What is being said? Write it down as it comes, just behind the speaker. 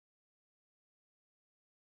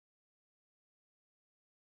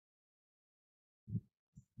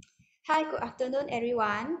Hi, good afternoon,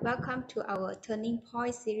 everyone. Welcome to our Turning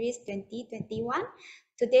Point Series 2021.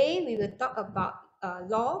 Today, we will talk about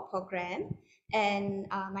law program. And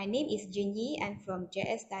my name is Junyi. I'm from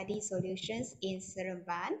JS Study Solutions in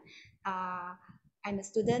Seremban. Uh, I'm a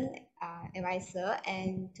student advisor,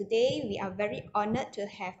 and today we are very honored to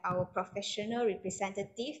have our professional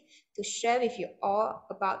representative to share with you all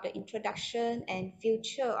about the introduction and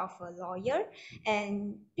future of a lawyer.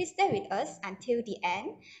 And please stay with us until the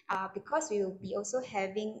end because we will be also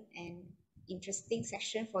having an interesting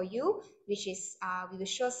section for you, which is we will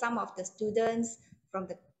show some of the students from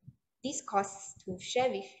this course to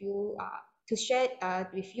share with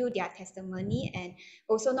you their testimony, and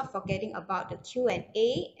also not forgetting about the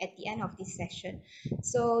Q&A at the end of this session.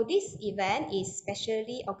 So this event is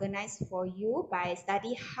specially organized for you by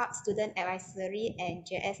Study Hub Student Advisory and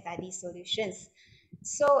JS Study Solutions.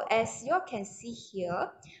 So as you all can see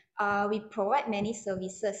here, we provide many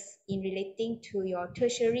services in relating to your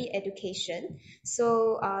tertiary education.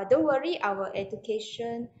 So don't worry, our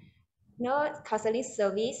education counseling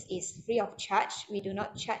service is free of charge. We do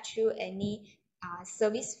not charge you any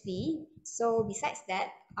service fee. So besides that,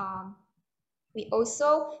 we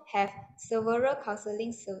also have several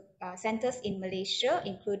counseling centers in Malaysia,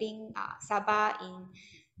 including Sabah in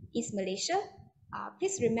East Malaysia.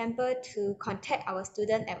 Please remember to contact our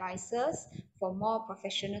student advisors for more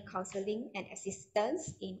professional counseling and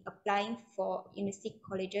assistance in applying for university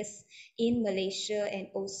colleges in Malaysia and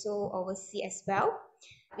also overseas as well.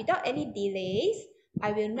 Without any delays,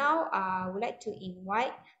 I will now would like to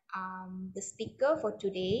invite the speaker for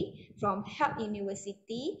today from Help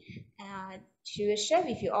University. She will share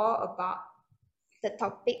with you all about the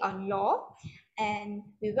topic on law, and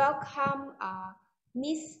we welcome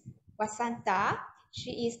Miss Wasanta.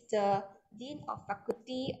 She is the Dean of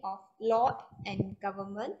Faculty of Law and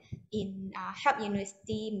Government in Help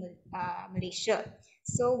University, Malaysia.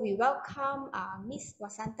 So we welcome Miss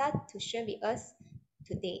Wasanta to share with us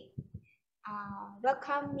today.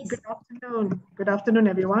 Welcome, Miss. Good afternoon. Good afternoon,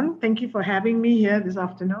 everyone. Thank you for having me here this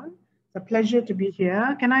afternoon. It's a pleasure to be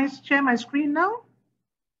here. Can I share my screen now?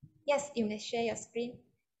 Yes, you may share your screen.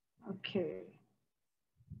 Okay.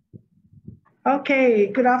 Okay,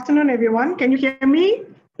 good afternoon, everyone. Can you hear me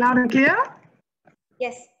loud and clear?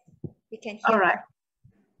 Yes, we can hear. All right.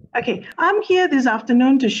 Okay, I'm here this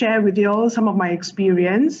afternoon to share with you all some of my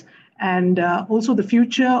experience and also the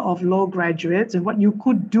future of law graduates and what you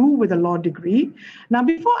could do with a law degree. Now,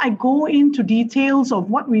 before I go into details of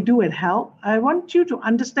what we do at HELP, I want you to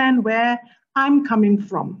understand where I'm coming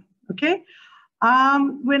from, okay?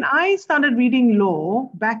 When I started reading law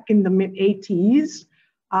back in the mid-80s,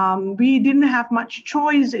 we didn't have much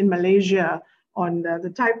choice in Malaysia on the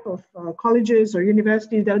type of colleges or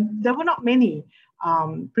universities. There were not many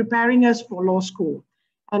preparing us for law school.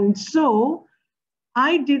 And so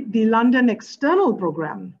I did the London External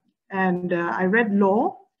Program, and I read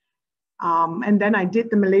law, and then I did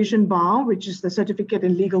the Malaysian Bar, which is the certificate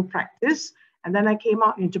in legal practice, and then I came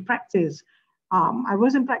out into practice. I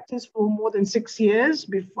was in practice for more than 6 years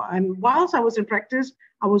before, and whilst I was in practice,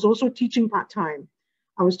 I was also teaching part-time.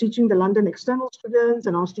 I was teaching the London external students,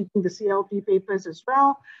 and I was teaching the CLP papers as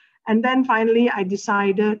well. And then finally, I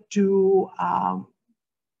decided to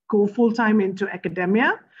go full-time into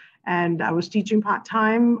academia, and I was teaching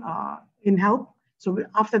part-time in HELP. So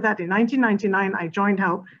after that, in 1999, I joined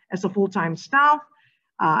HELP as a full-time staff,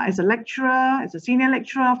 as a lecturer, as a senior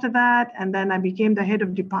lecturer after that, and then I became the head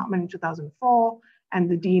of department in 2004 and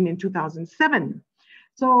the dean in 2007.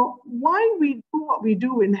 So why we do what we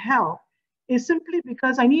do in HELP is simply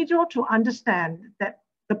because I need you all to understand that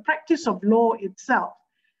the practice of law itself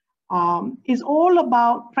is all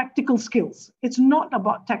about practical skills. It's not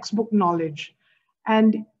about textbook knowledge.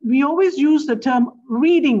 And we always use the term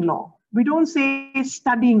reading law. We don't say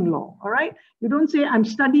studying law, all right? You don't say I'm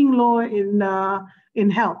studying law in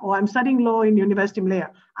HELP or I'm studying law in University of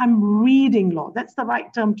Malaya. I'm reading law. That's the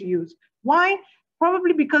right term to use. Why?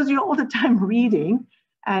 Probably because you're all the time reading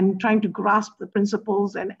and trying to grasp the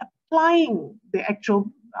principles and applying the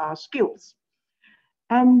actual skills.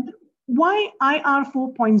 And why IR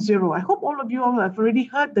 4.0? I hope all of you all have already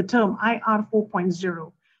heard the term IR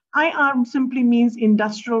 4.0. IR simply means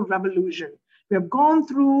industrial revolution. We have gone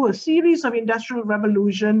through a series of industrial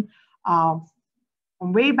revolution from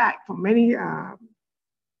way back, from many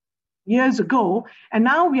years ago, and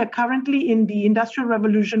now we are currently in the Industrial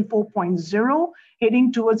Revolution 4.0,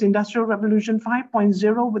 heading towards Industrial Revolution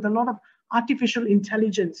 5.0 with a lot of artificial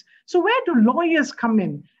intelligence. So where do lawyers come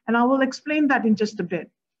in? And I will explain that in just a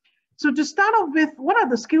bit. So to start off with, what are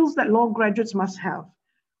the skills that law graduates must have?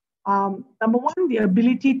 Number one, the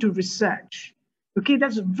ability to research. Okay,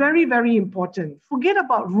 that's very, very important. Forget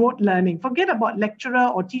about rote learning. Forget about lecturer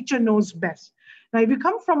or teacher knows best. Now, if you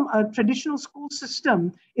come from a traditional school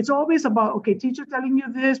system, it's always about, okay, teacher telling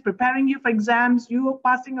you this, preparing you for exams, you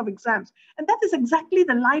passing of exams. And that is exactly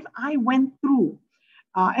the life I went through.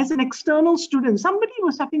 As an external student, somebody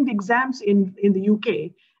was sitting the exams in the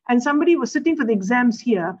UK, and somebody was sitting for the exams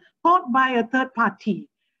here, taught by a third party.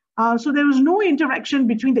 So there was no interaction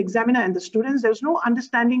between the examiner and the students. There was no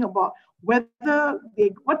understanding about what the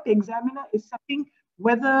examiner is setting,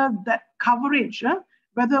 whether that coverage,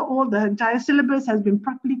 whether all the entire syllabus has been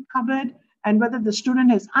properly covered, and whether the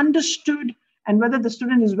student has understood, and whether the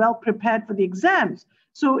student is well prepared for the exams.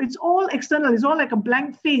 So it's all external. It's all like a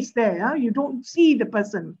blank face there. Huh? You don't see the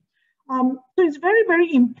person. So it's very,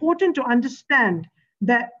 very important to understand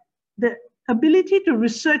that the ability to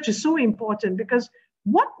research is so important, because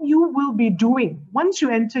what you will be doing once you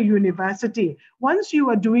enter university, once you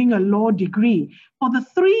are doing a law degree, for the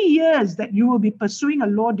 3 years that you will be pursuing a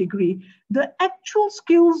law degree, the actual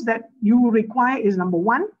skills that you require is, number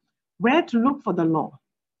one, where to look for the law.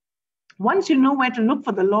 Once you know where to look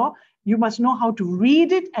for the law, you must know how to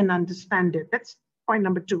read it and understand it. That's point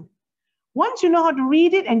number two. Once you know how to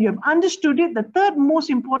read it and you have understood it, the third most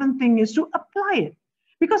important thing is to apply it.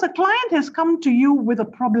 Because a client has come to you with a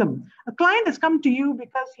problem. A client has come to you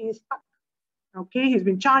because he is stuck. Okay, he's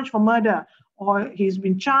been charged for murder, or he's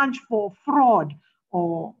been charged for fraud,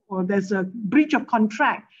 or there's a breach of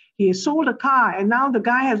contract. He has sold a car and now the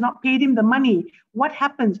guy has not paid him the money. What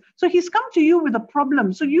happens? So he's come to you with a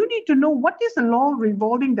problem. So you need to know what is the law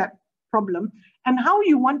revolving that problem and how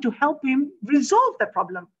you want to help him resolve the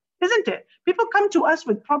problem, isn't it? People come to us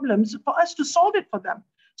with problems for us to solve it for them.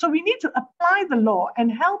 So we need to apply the law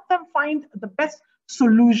and help them find the best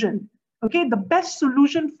solution, okay? The best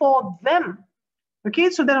solution for them, okay?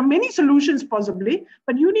 So there are many solutions possibly,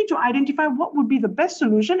 but you need to identify what would be the best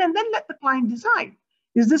solution and then let the client decide.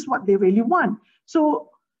 Is this what they really want? So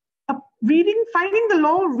finding the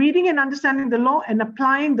law, reading and understanding the law, and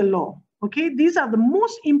applying the law, okay? These are the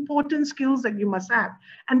most important skills that you must have.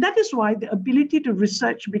 And that is why the ability to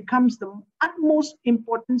research becomes the utmost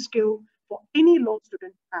important skill for any law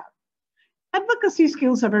student to have. Advocacy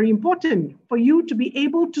skills are very important for you to be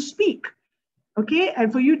able to speak, okay?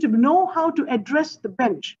 And for you to know how to address the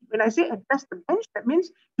bench. When I say address the bench, that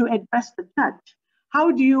means to address the judge.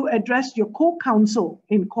 How do you address your co-counsel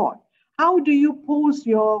in court? How do you pose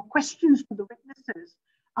your questions to the witnesses?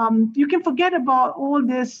 You can forget about all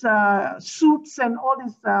this suits and all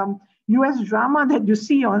this US drama that you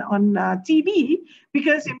see on TV,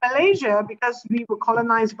 because in Malaysia, because we were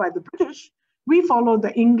colonized by the British, we follow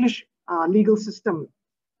the English legal system,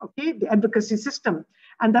 okay, the advocacy system.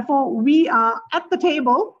 And therefore, we are at the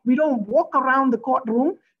table. We don't walk around the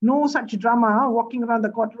courtroom. No such drama, walking around the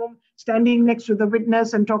courtroom, standing next to the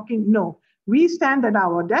witness and talking. No, we stand at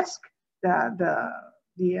our desk, the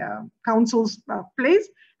counsel's place,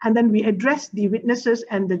 and then we address the witnesses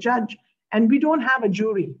and the judge, and we don't have a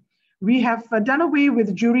jury. We have done away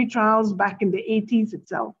with jury trials back in the 80s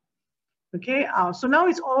itself. Okay, so now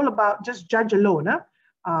it's all about just judge alone,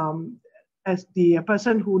 as the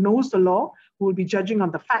person who knows the law, who will be judging on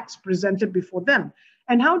the facts presented before them.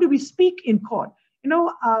 And how do we speak in court? You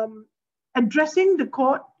know, addressing the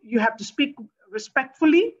court, you have to speak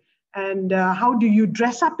respectfully. And how do you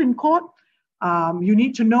dress up in court? You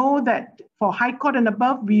need to know that for High Court and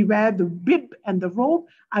above, we wear the bib and the robe.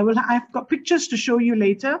 I've got pictures to show you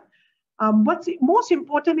later. What's most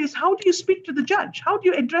important is, how do you speak to the judge? How do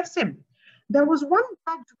you address him? There was one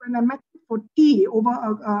judge when I met him for tea over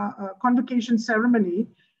a convocation ceremony,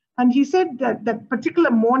 and he said that that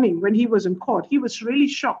particular morning when he was in court, he was really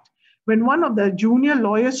shocked when one of the junior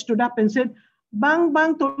lawyers stood up and said, "Bang,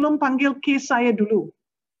 tolong panggil kes saya dulu."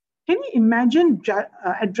 Can you imagine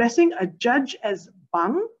addressing a judge as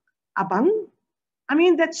bang, abang? I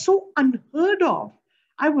mean, that's so unheard of.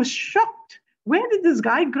 I was shocked. Where did this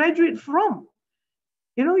guy graduate from?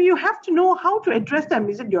 You know, you have to know how to address them.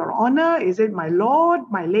 Is it your honor? Is it my lord,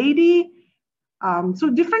 my lady? So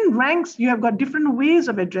different ranks, you have got different ways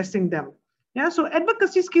of addressing them. Yeah, so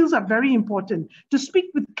advocacy skills are very important. To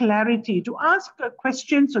speak with clarity, to ask a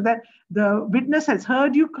question so that the witness has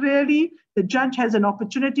heard you clearly, the judge has an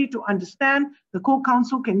opportunity to understand, the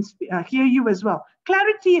co-counsel can hear you as well.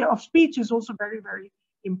 Clarity of speech is also very, very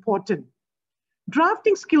important.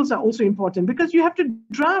 Drafting skills are also important, because you have to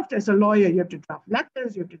draft as a lawyer. You have to draft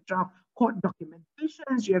letters, you have to draft court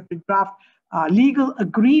documentations, you have to draft legal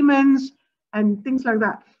agreements and things like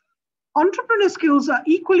that. Entrepreneur skills are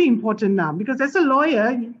equally important now, because as a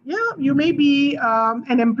lawyer, yeah, you may be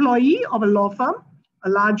an employee of a law firm, a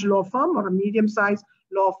large law firm or a medium-sized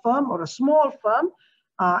law firm or a small firm.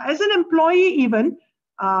 As an employee even,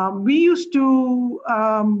 we used to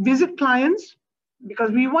visit clients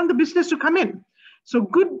because we want the business to come in. So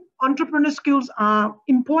good entrepreneur skills are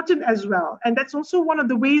important as well. And that's also one of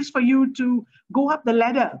the ways for you to go up the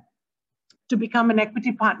ladder to become an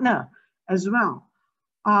equity partner as well.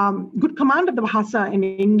 Good command of the Bahasa in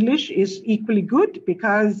English is equally good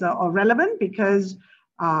because, or relevant, because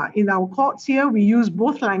in our courts here, we use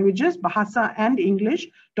both languages, Bahasa and English.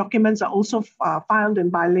 Documents are also filed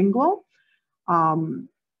in bilingual.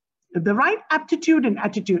 The right aptitude and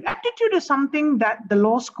attitude. Attitude is something that the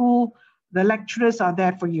law school, the lecturers are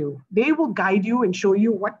there for you. They will guide you and show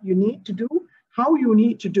you what you need to do, how you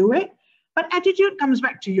need to do it. But attitude comes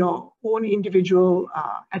back to your own individual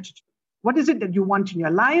attitude. What is it that you want in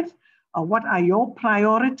your life? What are your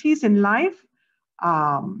priorities in life?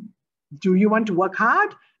 Do you want to work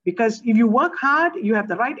hard? Because if you work hard, you have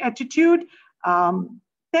the right attitude,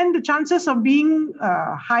 then the chances of being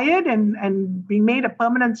hired and being made a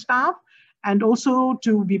permanent staff and also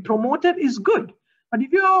to be promoted is good. But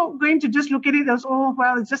if you're going to just look at it as, oh,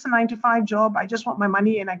 well, it's just a 9-to-5 job, I just want my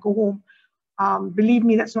money and I go home, believe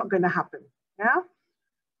me, that's not going to happen. Yeah.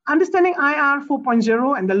 Understanding IR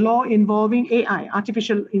 4.0 and the law involving AI,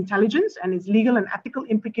 artificial intelligence, and its legal and ethical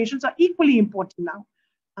implications are equally important now.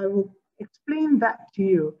 I will explain that to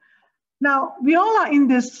you. Now, we all are in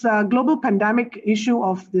this global pandemic issue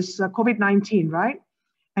of this COVID-19, right?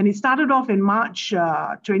 And it started off in March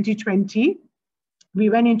 2020. We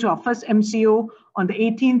went into our first MCO on the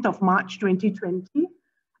 18th of March 2020.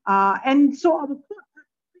 And so our court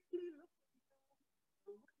needed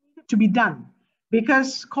to be done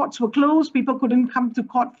because courts were closed, people couldn't come to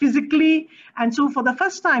court physically. And so for the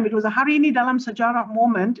first time, it was a hari ini dalam sejarah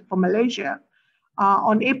moment for Malaysia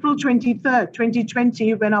on April 23rd,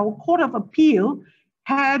 2020, when our Court of Appeal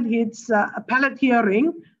had its appellate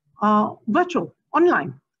hearing virtual,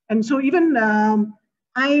 online. And so even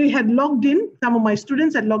I had logged in, some of my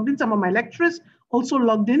students had logged in, some of my lecturers also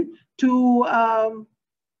logged in to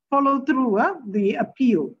follow through the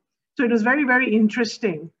appeal. So it was very, very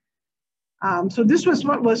interesting. So this was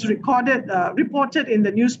what was reported in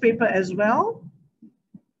the newspaper as well,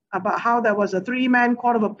 about how there was a 3-man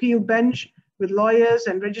Court of Appeal bench with lawyers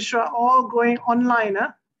and registrar all going online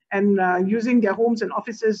and using their homes and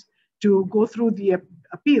offices to go through the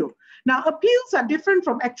appeal. Now, appeals are different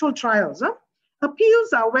from actual trials.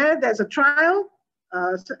 Appeals are where there's a trial,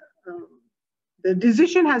 the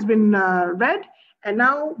decision has been read, and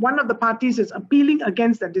now one of the parties is appealing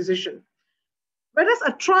against that decision. Whereas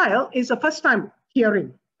a trial is a first-time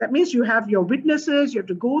hearing. That means you have your witnesses, you have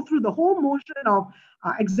to go through the whole motion of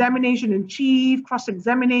examination in chief,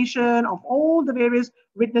 cross-examination of all the various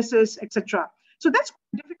witnesses, etc. So that's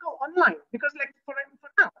difficult online because, like for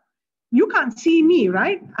now, you can't see me,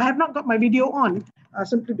 right? I have not got my video on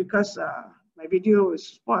simply because my video is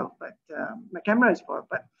spoiled, but my camera is spoiled.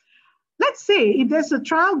 But let's say if there's a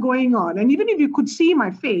trial going on, and even if you could see my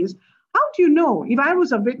face, how do you know if I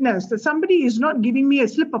was a witness that somebody is not giving me a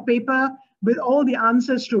slip of paper with all the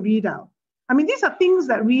answers to read out? I mean, these are things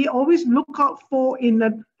that we always look out for in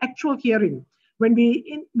an actual hearing. When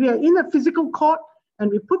we are in a physical court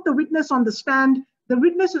and we put the witness on the stand, the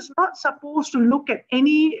witness is not supposed to look at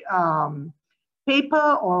any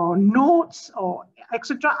paper or notes or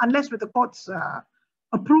etc. unless with the court's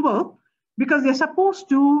approval, because they're supposed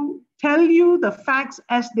to tell you the facts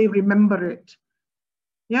as they remember it.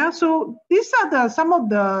 Yeah, so these are some of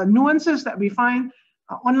the nuances that we find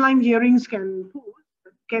online hearings can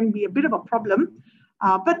be a bit of a problem,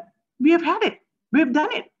 but we have had it, we've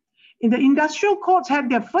done it. In the industrial courts had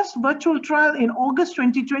their first virtual trial in August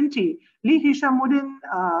 2020. Lee Hishamuddin,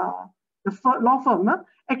 the law firm,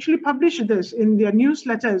 actually published this in their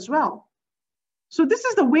newsletter as well. So this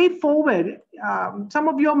is the way forward. Some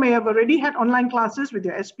of you may have already had online classes with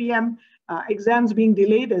your SPM exams being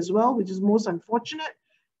delayed as well, which is most unfortunate.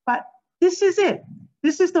 But this is it.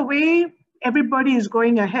 This is the way everybody is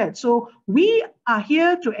going ahead. So we are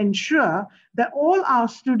here to ensure that all our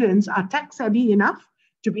students are tech savvy enough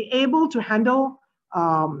to be able to handle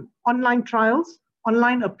online trials,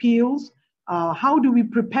 online appeals. How do we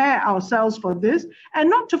prepare ourselves for this? And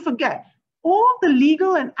not to forget, all the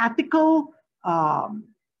legal and ethical, what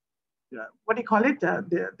do you call it?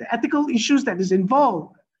 The ethical issues that is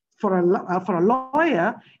involved for a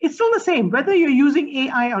lawyer, it's still the same, whether you're using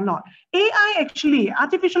AI or not. AI actually,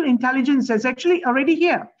 artificial intelligence is actually already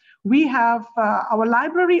here. We have our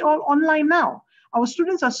library all online now. Our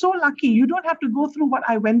students are so lucky. You don't have to go through what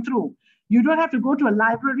I went through. You don't have to go to a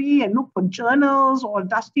library and look for journals or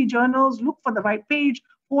dusty journals, look for the right page,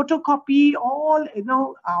 photocopy all,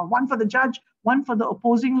 one for the judge, one for the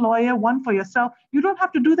opposing lawyer, one for yourself. You don't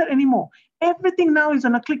have to do that anymore. Everything now is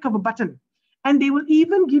on a click of a button. And they will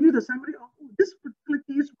even give you the summary of this particular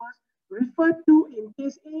case was referred to in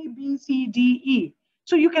case A, B, C, D, E.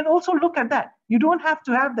 So you can also look at that. You don't have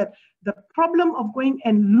to have the problem of going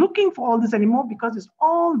and looking for all this anymore, because it's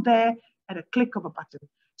all there at a click of a button.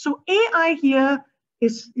 So AI here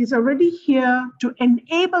is already here to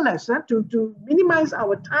enable us to minimize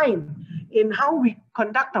our time in how we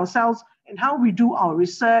conduct ourselves and how we do our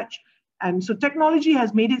research. And so technology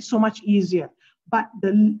has made it so much easier. But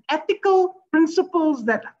the ethical principles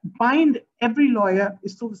that bind every lawyer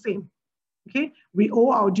is still the same. Okay, we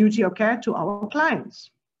owe our duty of care to our clients.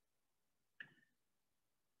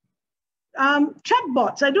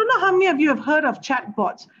 Chatbots. I don't know how many of you have heard of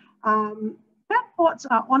chatbots. Chatbots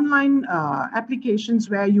are online applications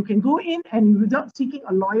where you can go in and without seeking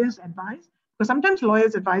a lawyer's advice, because sometimes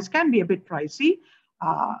lawyer's advice can be a bit pricey,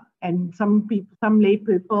 and some lay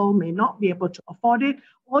people may not be able to afford it,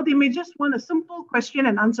 or they may just want a simple question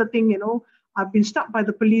and answer thing. I've been stopped by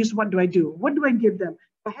the police. What do I do? What do I give them?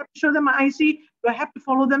 Do I have to show them my IC? Do I have to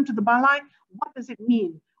follow them to the bar line? What does it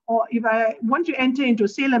mean? Or if I want to enter into a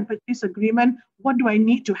sale and purchase agreement, what do I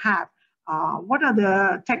need to have? What are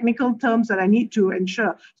the technical terms that I need to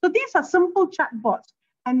ensure? So these are simple chatbots.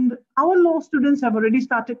 And our law students have already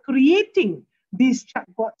started creating these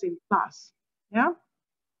chatbots in class. Yeah.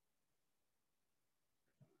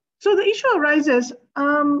 So the issue arises,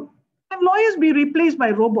 can lawyers be replaced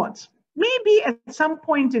by robots? Maybe at some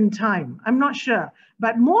point in time, I'm not sure.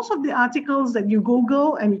 But most of the articles that you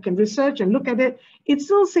Google and you can research and look at it, it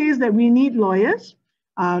still says that we need lawyers.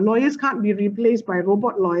 Lawyers can't be replaced by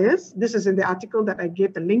robot lawyers. This is in the article that I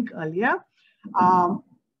gave the link earlier.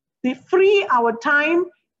 They free our time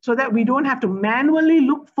so that we don't have to manually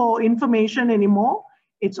look for information anymore.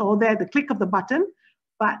 It's all there at the click of the button.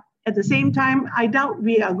 But at the same time, I doubt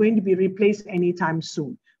we are going to be replaced anytime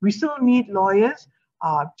soon. We still need lawyers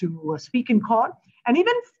to speak in court, and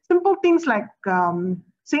even simple things like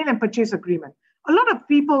sale and purchase agreement. A lot of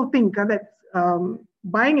people think that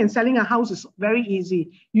buying and selling a house is very easy.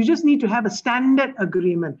 You just need to have a standard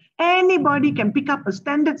agreement. Anybody can pick up a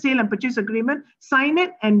standard sale and purchase agreement, sign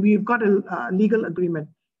it, and we've got a legal agreement.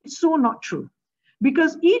 It's so not true,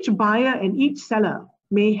 because each buyer and each seller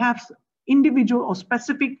may have individual or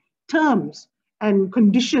specific terms and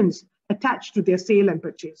conditions attached to their sale and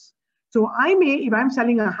purchase. So I may, if I'm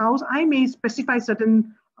selling a house, I may specify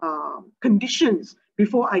certain conditions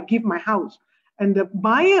before I give my house. And the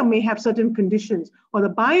buyer may have certain conditions, or the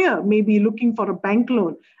buyer may be looking for a bank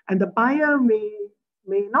loan, and the buyer may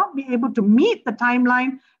not be able to meet the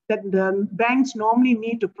timeline that the banks normally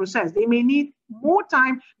need to process. They may need more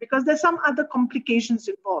time because there's some other complications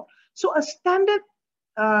involved. So a standard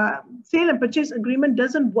sale and purchase agreement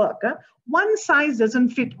doesn't work. One size doesn't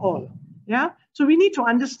fit all. Yeah, so we need to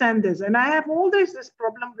understand this. And I have always this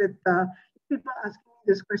problem with people asking me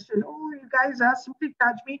this question. Oh, you guys simply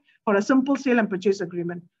charge me for a simple sale and purchase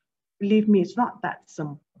agreement. Believe me, it's not that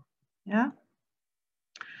simple. Yeah.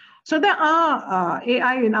 So there are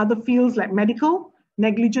AI in other fields like medical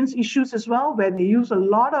negligence issues as well, where they use a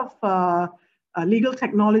lot of legal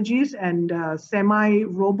technologies and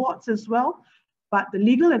semi-robots as well. But the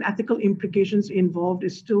legal and ethical implications involved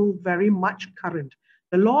is still very much current.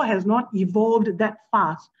 The law has not evolved that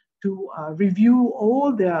fast to review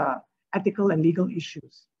all the ethical and legal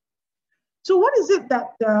issues. So what is it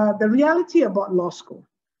that the reality about law school?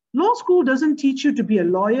 Law school doesn't teach you to be a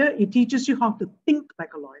lawyer, it teaches you how to think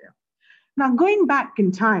like a lawyer. Now, going back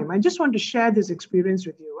in time, I just want to share this experience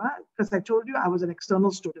with you, because I told you I was an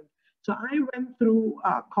external student. So I went through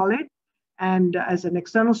college, and as an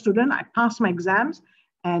external student, I passed my exams,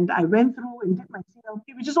 and I went through and did my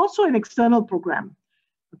CLP, which is also an external program.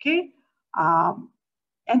 Okay,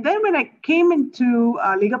 and then when I came into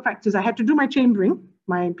legal practice, I had to do my chambering,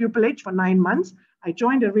 my pupillage for 9 months. I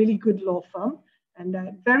joined a really good law firm,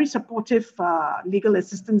 and very supportive legal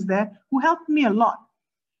assistants there who helped me a lot.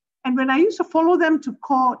 And when I used to follow them to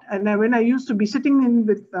court, and when I used to be sitting in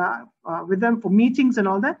with them for meetings and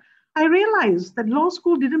all that, I realized that law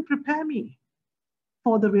school didn't prepare me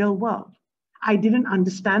for the real world. I didn't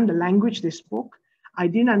understand the language they spoke. I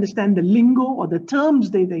didn't understand the lingo or the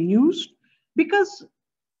terms they used, because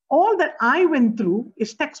all that I went through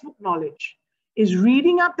is textbook knowledge, is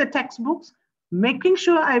reading up the textbooks, making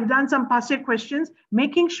sure I've done some past year questions,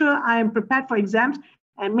 making sure I am prepared for exams,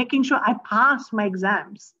 and making sure I pass my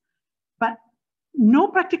exams. But no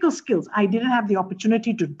practical skills. I didn't have the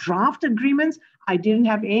opportunity to draft agreements. I didn't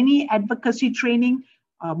have any advocacy training,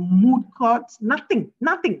 moot courts, nothing,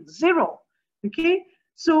 zero. Okay.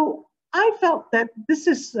 So I felt that this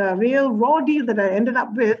is a real raw deal that I ended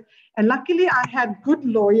up with. And luckily, I had good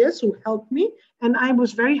lawyers who helped me. And I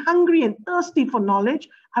was very hungry and thirsty for knowledge.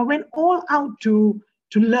 I went all out to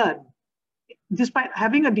learn. Despite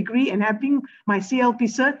having a degree and having my CLP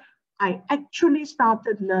cert, I actually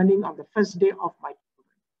started learning on the first day of my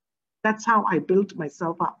children. That's how I built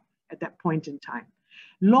myself up at that point in time.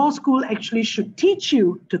 Law school actually should teach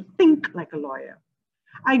you to think like a lawyer.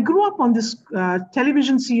 I grew up on this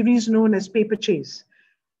television series known as Paper Chase.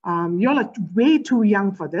 You're like way too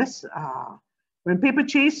young for this. When Paper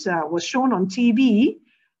Chase was shown on TV,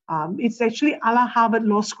 it's actually a la Harvard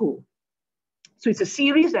Law School. So it's a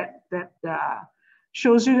series that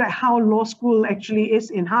shows you how law school actually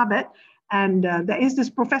is in Harvard. And there is this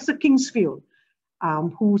Professor Kingsfield,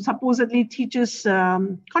 who supposedly teaches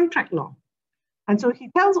contract law. And so he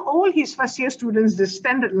tells all his first year students this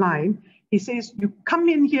standard line. He says, you come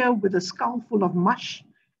in here with a skull full of mush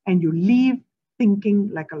and you leave thinking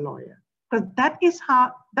like a lawyer. Because that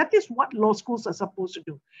is what law schools are supposed to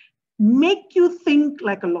do. Make you think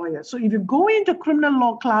like a lawyer. So if you go into criminal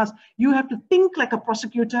law class, you have to think like a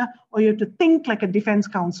prosecutor or you have to think like a defense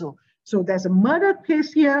counsel. So there's a murder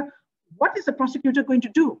case here. What is the prosecutor going to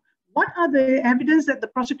do? What are the evidence that the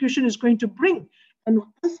prosecution is going to bring? And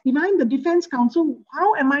if I'm the defense counsel,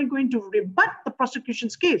 how am I going to rebut the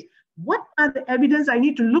prosecution's case? What are the evidence I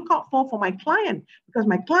need to look out for my client? Because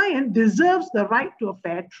my client deserves the right to a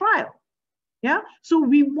fair trial. Yeah, so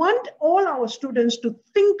we want all our students to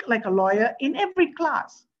think like a lawyer in every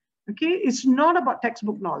class. Okay, it's not about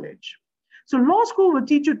textbook knowledge. So law school will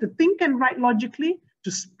teach you to think and write logically,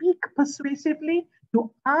 to speak persuasively,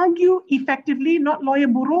 to argue effectively, not lawyer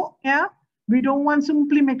buruk. Yeah, we don't want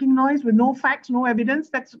simply making noise with no facts, no evidence.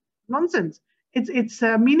 That's nonsense. It's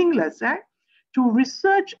meaningless. Eh? To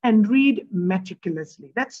research and read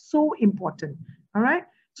meticulously. That's so important. All right.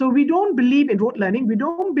 So we don't believe in rote learning. We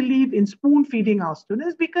don't believe in spoon feeding our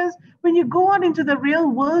students, because when you go out into the real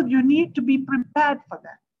world, you need to be prepared for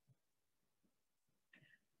that.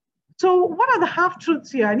 So what are the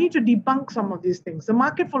half-truths here? I need to debunk some of these things. The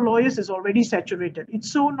market for lawyers is already saturated.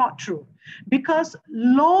 It's so not true, because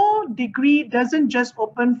law degree doesn't just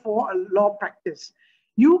open for a law practice.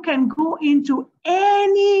 You can go into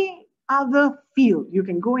any other field. You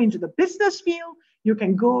can go into the business field. You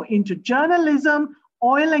can go into journalism,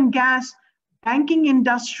 oil and gas, banking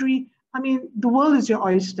industry. I mean, the world is your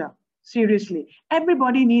oyster, seriously.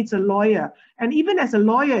 Everybody needs a lawyer. And even as a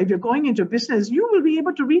lawyer, if you're going into business, you will be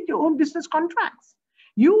able to read your own business contracts.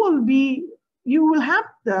 You will have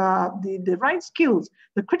the right skills,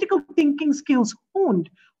 the critical thinking skills honed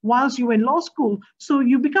whilst you're in law school. So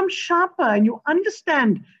you become sharper and you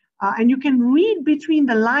understand and you can read between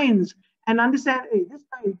the lines and understand, hey, this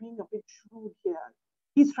guy is being a bit shrewd here.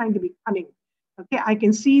 He's trying to be cunning. Okay, I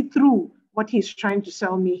can see through what he's trying to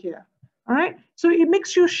sell me here. All right, so it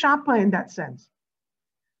makes you sharper in that sense.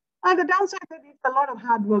 The downside is that it's a lot of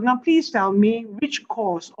hard work. Now, please tell me which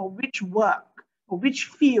course or which work or which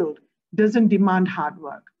field doesn't demand hard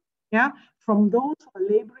work. Yeah, from those who are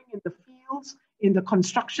laboring in the fields, in the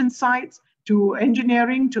construction sites, to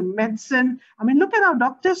engineering, to medicine. I mean, look at our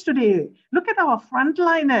doctors today. Look at our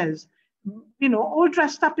frontliners, you know, all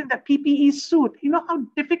dressed up in that PPE suit. You know how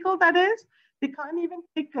difficult that is? They can't even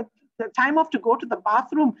take the time off to go to the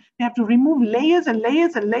bathroom. They have to remove layers and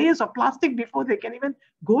layers and layers of plastic before they can even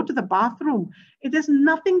go to the bathroom. It is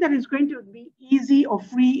nothing that is going to be easy or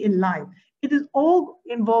free in life. It is all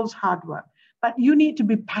involves hard work, but you need to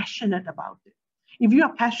be passionate about it. If you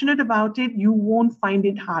are passionate about it, you won't find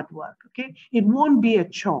it hard work, okay? It won't be a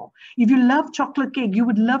chore. If you love chocolate cake, you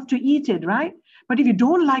would love to eat it, right? But if you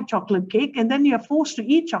don't like chocolate cake and then you're forced to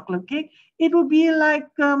eat chocolate cake, it will be like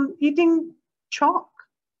eating chalk,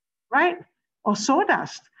 right? Or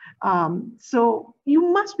sawdust. So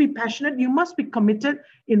you must be passionate. You must be committed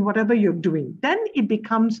in whatever you're doing. Then it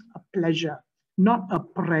becomes a pleasure, not a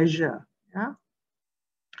pressure. Yeah?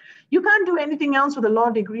 You can't do anything else with a law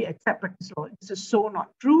degree except practice law. This is so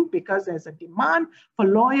not true, because there's a demand for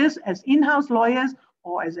lawyers as in-house lawyers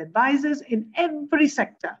or as advisors in every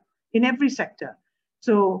sector,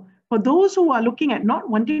 So for those who are looking at not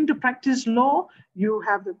wanting to practice law, you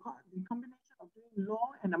have the combination of doing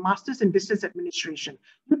law and a master's in business administration.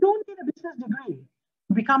 You don't need a business degree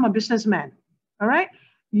to become a businessman, all right?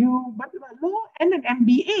 But law and an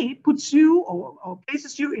MBA puts you or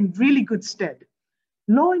places you in really good stead.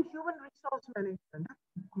 Law and human resource management, that's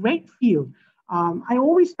a great field. I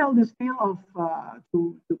always tell this tale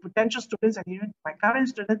to potential students and even my current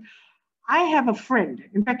students. I have a friend,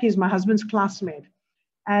 in fact, he's my husband's classmate.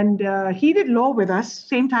 And he did law with us,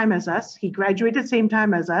 same time as us. He graduated same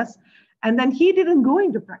time as us. And then he didn't go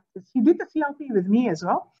into practice. He did the CLP with me as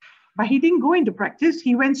well, but he didn't go into practice.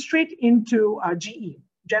 He went straight into GE,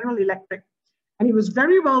 General Electric. And he was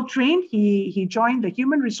very well trained. He joined the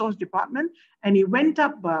human resource department, and he went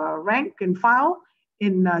up rank and file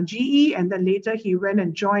in GE, and then later he went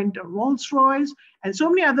and joined Rolls-Royce and so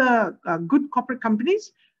many other good corporate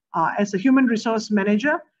companies as a human resource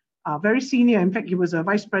manager, very senior. In fact, he was a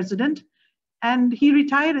vice president, and he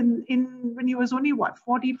retired when he was only, what,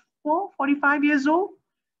 44, 45 years old,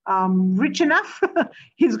 rich enough.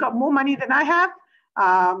 He's got more money than I have.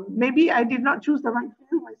 Maybe I did not choose the right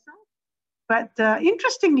field myself. But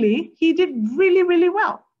interestingly, he did really, really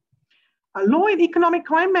well. Law in economic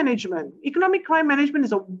crime management. Economic crime management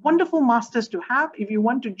is a wonderful master's to have if you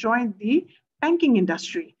want to join the banking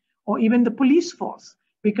industry or even the police force,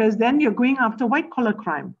 because then you're going after white collar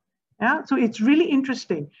crime. Yeah, so it's really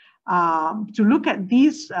interesting to look at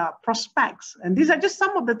these prospects. And these are just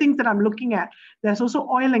some of the things that I'm looking at. There's also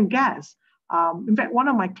oil and gas. In fact, one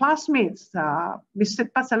of my classmates, Ms.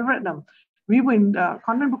 Sitpa Selvaratnam, we were in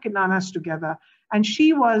Convent Bukit Nanas together, and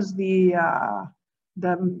she was the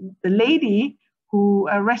lady who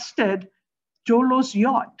arrested Jolo's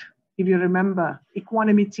yacht, if you remember,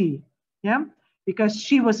 Equanimity, yeah, because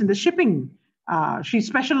she was in the shipping. She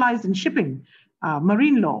specialized in shipping,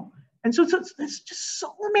 marine law, and so there's just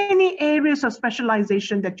so many areas of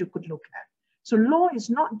specialization that you could look at. So law is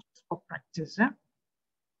not just for practice. Yeah?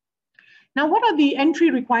 Now, what are the entry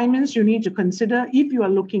requirements you need to consider if you are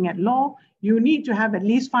looking at law? You need to have at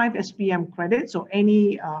least 5 SPM credits or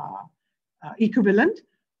any equivalent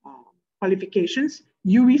qualifications.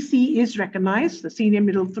 UEC is recognized, the senior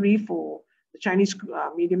middle 3 for the Chinese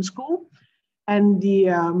medium school. And the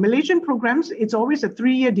Malaysian programs, it's always a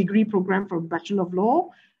 3-year degree program for Bachelor of Law.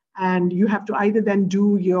 And you have to either then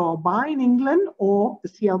do your bar in England or the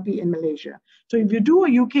CLP in Malaysia. So if you do a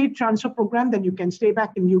UK transfer program, then you can stay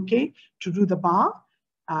back in UK to do the bar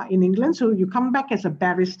in England. So you come back as a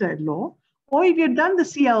barrister at law. Or if you've done the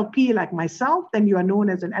CLP like myself, then you are known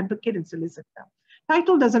as an advocate and solicitor.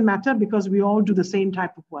 Title doesn't matter because we all do the same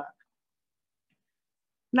type of work.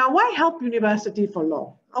 Now, why help university for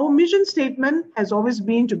law? Our mission statement has always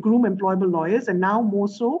been to groom employable lawyers, and now more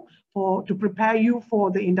so to prepare you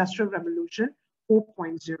for the Industrial Revolution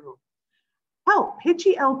 4.0. HELP,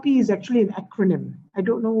 H-E-L-P is actually an acronym. I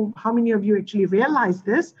don't know how many of you actually realize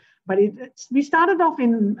this, but we started off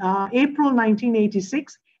in April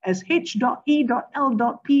 1986 as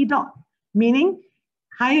H.E.L.P. meaning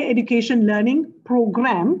Higher Education Learning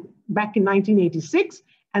Program back in 1986.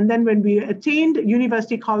 And then when we attained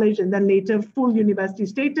University College and then later full university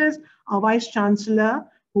status, our Vice Chancellor,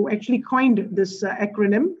 who actually coined this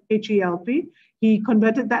acronym, HELP, he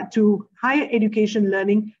converted that to Higher Education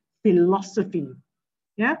Learning Philosophy.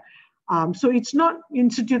 Yeah. So it's not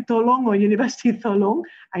Institute Tolong or University Tolong.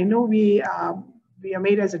 I know we are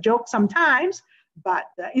made as a joke sometimes, but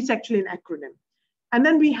it's actually an acronym. And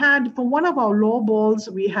then we had, for one of our law balls,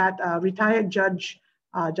 we had retired Judge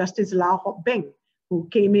Justice Lau Hop Beng, who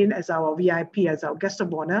came in as our VIP, as our guest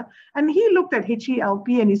of honor. And he looked at HELP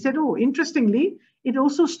and he said, oh, interestingly, it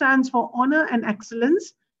also stands for Honor and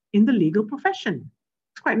Excellence in the Legal Profession.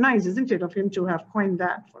 It's quite nice, isn't it, of him to have coined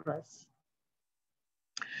that for us.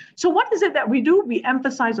 So what is it that we do? We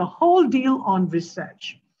emphasize a whole deal on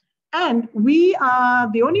research. And we are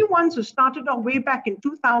the only ones who started off way back in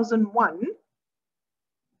 2001,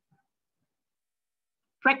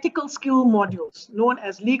 practical skill modules known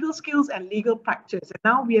as legal skills and legal practice. And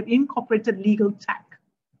now we have incorporated legal tech.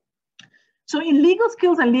 So in legal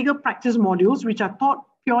skills and legal practice modules, which are taught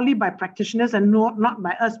purely by practitioners and not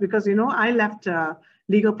by us, because, you know, I left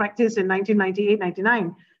legal practice in 1998,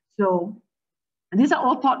 99. So these are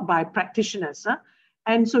all taught by practitioners.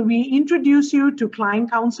 And so we introduce you to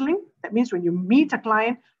client counseling. That means when you meet a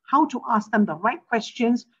client, how to ask them the right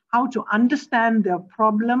questions, how to understand their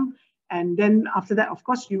problem. And then after that, of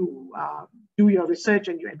course, you do your research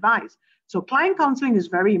and you advise. So client counseling is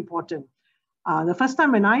very important. The first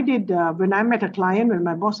time when I met a client, when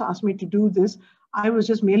my boss asked me to do this, I was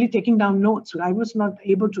just merely taking down notes. I was not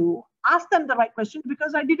able to ask them the right questions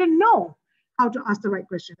because I didn't know how to ask the right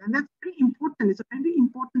question. And that's very important. It's a very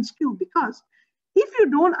important skill, because if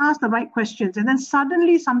you don't ask the right questions and then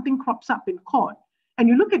suddenly something crops up in court and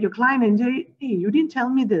you look at your client and say, hey, you didn't tell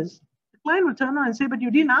me this. The client will turn around and say, but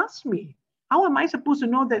you didn't ask me. How am I supposed to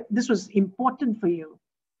know that this was important for you,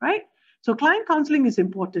 right? So client counseling is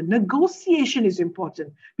important. Negotiation is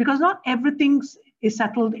important because not everything is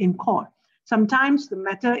settled in court. Sometimes the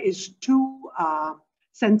matter is too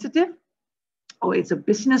sensitive, or it's a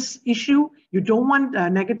business issue. You don't want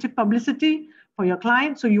negative publicity for your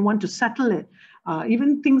client, so you want to settle it.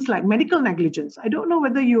 even things like medical negligence. I don't know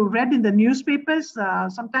whether you read in the newspapers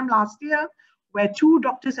sometime last year where 2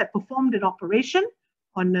 doctors had performed an operation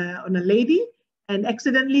on a lady and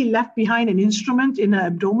accidentally left behind an instrument in her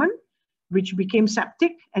abdomen, which became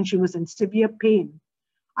septic, and she was in severe pain.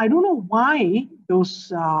 I don't know why those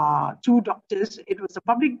 2 doctors, it was a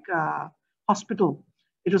public hospital.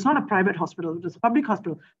 It was not a private hospital, it was a public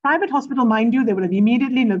hospital. Private hospital, mind you, they would have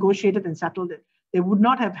immediately negotiated and settled it. They would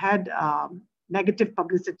not have had negative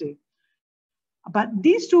publicity. But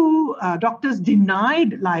these 2 doctors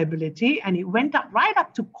denied liability, and it went up right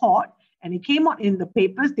up to court, and it came out in the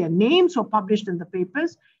papers. Their names were published in the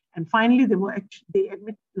papers, and finally they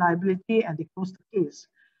admitted liability and they closed the case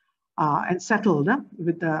and settled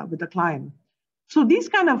with the client. So these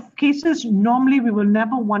kind of cases, normally we will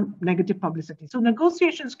never want negative publicity. So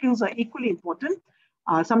negotiation skills are equally important.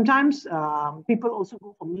 Sometimes people also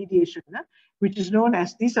go for mediation, which is known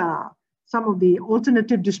as, these are some of the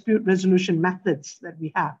alternative dispute resolution methods that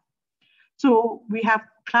we have. So we have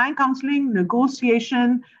client counseling,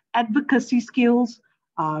 negotiation, advocacy skills,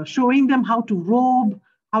 showing them how to robe,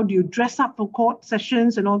 how do you dress up for court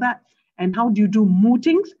sessions and all that, and how do you do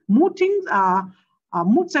mootings. Moot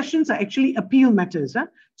sessions are actually appeal matters.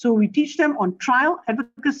 So we teach them on trial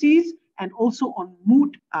advocacies and also on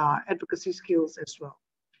moot advocacy skills as well.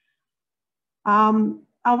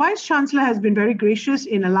 Our Vice Chancellor has been very gracious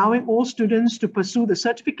in allowing all students to pursue the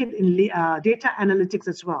certificate in data analytics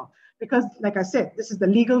as well. Because like I said, this is the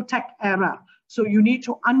legal tech era. So you need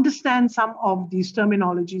to understand some of these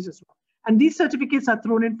terminologies as well. And these certificates are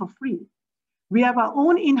thrown in for free. We have our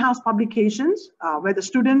own in-house publications where the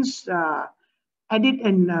students edit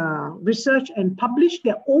and research and publish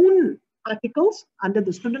their own articles under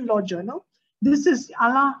the Student Law Journal. This is a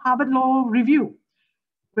la Harvard Law Review,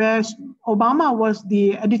 where Obama was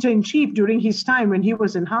the editor-in-chief during his time when he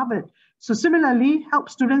was in Harvard. So similarly, HELP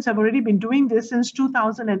students have already been doing this since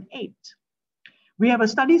 2008. We have a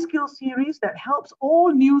study skills series that helps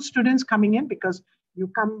all new students coming in, because you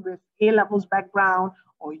come with A-levels background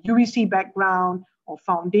or UEC background or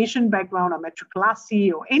foundation background or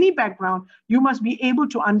matriculasi or any background. You must be able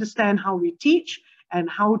to understand how we teach and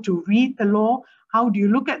how to read the law. How do you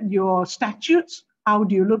look at your statutes? How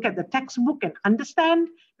do you look at the textbook and understand?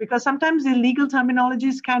 Because sometimes the legal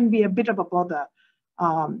terminologies can be a bit of a bother.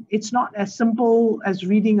 It's not as simple as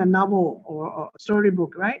reading a novel or a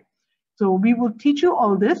storybook, right? So we will teach you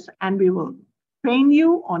all this, and we will train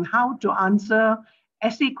you on how to answer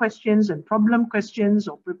essay questions and problem questions,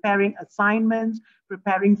 or preparing assignments,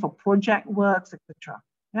 preparing for project works, etc.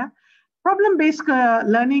 Yeah? Problem-based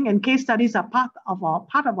learning and case studies are part of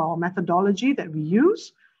our methodology that we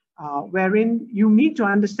use, wherein you need to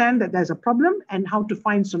understand that there's a problem and how to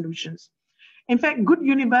find solutions. In fact, good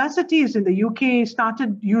universities in the UK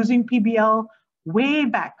started using PBL way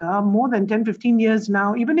back, more than 10, 15 years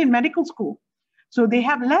now, even in medical school. So they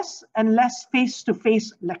have less and less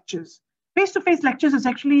face-to-face lectures. Face-to-face lectures is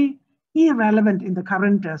actually irrelevant in the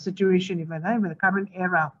current situation, even in the current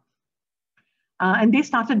era. And they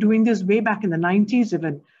started doing this way back in the 90s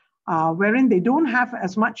even, wherein they don't have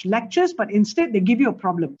as much lectures, but instead they give you a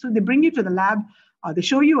problem. So they bring you to the lab, they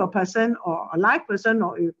show you a person or a live person,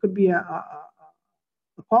 or it could be a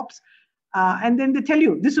corpse, and then they tell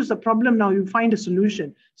you, this is a problem, now you find a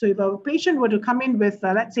solution. So if a patient were to come in with,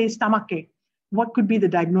 let's say, stomachache, what could be the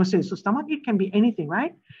diagnosis? So stomachache can be anything,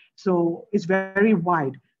 right? So it's very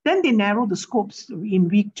wide. Then they narrow the scopes in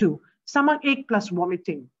week 2. Stomachache plus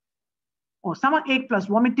vomiting, or stomachache plus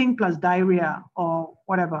vomiting plus diarrhea, or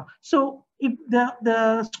whatever. So if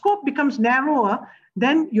the scope becomes narrower,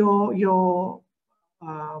 then your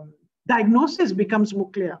diagnosis becomes more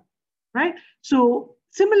clear, right? So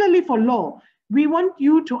similarly for law, we want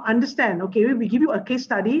you to understand, okay, we give you a case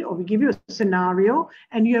study or we give you a scenario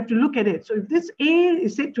and you have to look at it. So if this A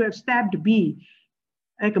is said to have stabbed B,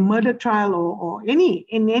 like a murder trial or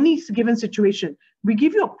in any given situation, we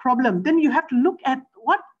give you a problem, then you have to look at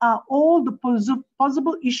what are all the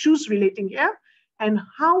possible issues relating here, and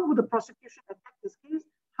how would the prosecution attack this case?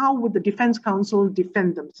 How would the defense counsel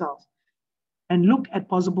defend themselves? And look at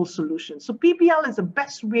possible solutions. So PBL is the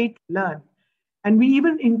best way to learn. And we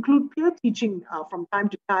even include peer teaching from time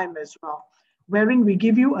to time as well, wherein we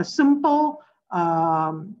give you a simple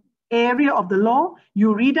area of the law,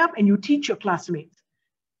 you read up and you teach your classmates.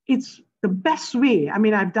 It's the best way. I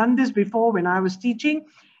mean, I've done this before when I was teaching,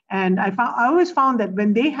 and I always found that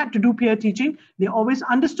when they had to do peer teaching, they always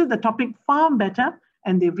understood the topic far better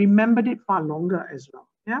and they remembered it far longer as well.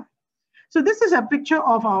 Yeah. So this is a picture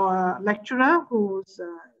of our lecturer, who's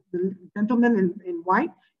the gentleman in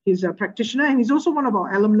white. He's a practitioner and he's also one of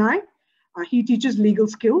our alumni. He teaches legal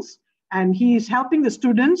skills. and he is helping the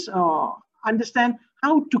students understand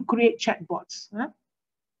how to create chatbots.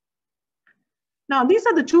 Now, these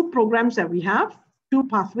are the two programs that we have, two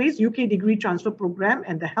pathways, UK Degree Transfer Program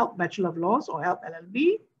and the HELP Bachelor of Laws, or HELP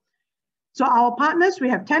LLB. So our partners, we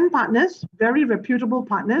have 10 partners, very reputable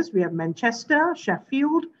partners. We have Manchester,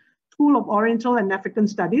 Sheffield, School of Oriental and African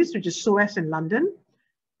Studies, which is SOAS in London.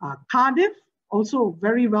 Cardiff, also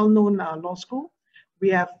very well-known law school. We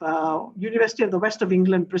have University of the West of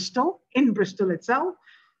England, Bristol, in Bristol itself.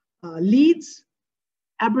 Leeds,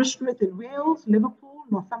 Aberystwyth in Wales, Liverpool,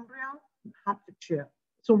 Northumbria, Hertfordshire.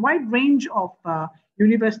 So a wide range of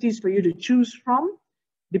universities for you to choose from,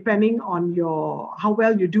 depending on how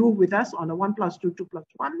well you do with us on a 1+2,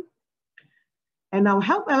 2+1. And our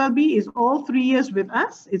HELP LLB is all 3 years with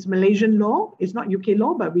us. It's Malaysian law. It's not UK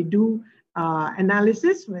law, but we do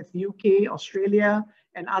analysis with UK, Australia,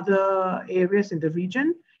 and other areas in the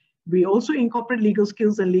region. We also incorporate legal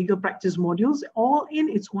skills and legal practice modules. All in,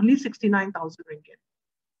 it's only 69,000 ringgit.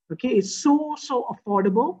 Okay, it's so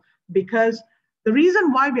affordable, because the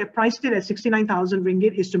reason why we have priced it at 69,000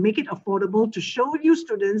 ringgit is to make it affordable, to show you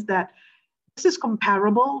students that this is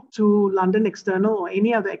comparable to London External or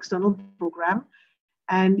any other external program,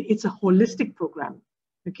 and it's a holistic program.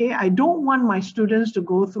 Okay, I don't want my students to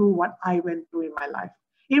go through what I went through in my life.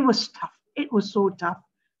 It was tough. It was so tough.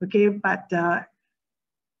 Okay, but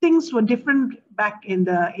things were different back in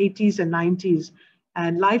the 80s and 90s,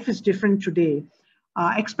 and life is different today.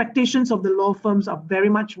 Expectations of the law firms are very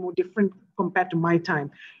much more different compared to my time.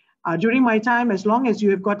 During my time, as long as you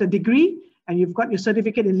have got a degree and you've got your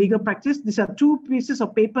certificate in legal practice, these are 2 pieces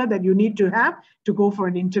of paper that you need to have to go for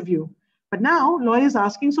an interview. But now lawyers are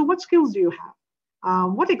asking, so what skills do you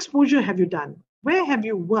have? What exposure have you done? Where have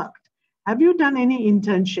you worked? Have you done any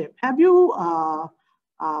internship? Have you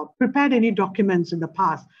prepared any documents in the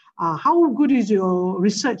past? How good is your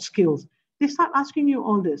research skills? They start asking you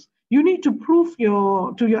all this. You need to prove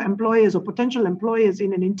to your employers or potential employers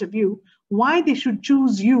in an interview why they should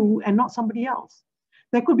choose you and not somebody else.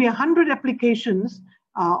 There could be 100 applications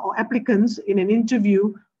or applicants in an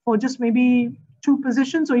interview for just maybe 2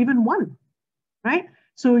 positions or even 1, right?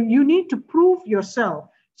 So you need to prove yourself.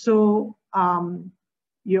 So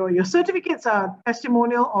your certificates are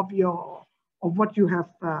testimonial of what you have,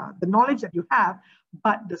 the knowledge that you have,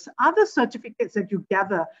 but the other certificates that you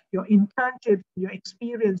gather, your internship, your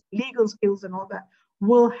experience, legal skills and all that,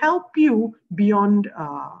 will help you beyond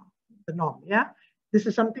the norm, yeah? This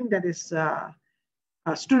is something that is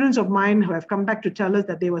students of mine who have come back to tell us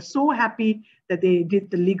that they were so happy that they did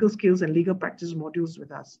the legal skills and legal practice modules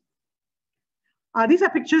with us. These are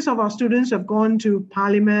pictures of our students who have gone to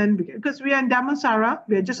Parliament, because we are in Damansara.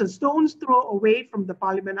 We are just a stone's throw away from the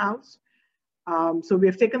Parliament House. So we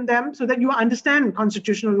have taken them so that you understand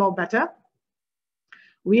constitutional law better.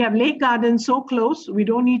 We have lake gardens so close, we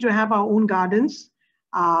don't need to have our own gardens.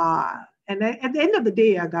 And at the end of the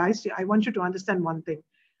day, guys, I want you to understand one thing.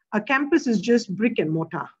 A campus is just brick and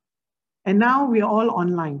mortar. And now we are all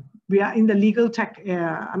online. We are in the legal tech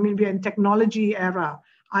era. I mean, we are in technology era,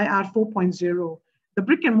 IR 4.0. The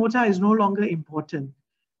brick and mortar is no longer important.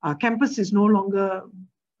 Campus is no longer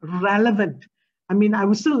relevant. I mean, I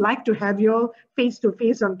would still like to have you all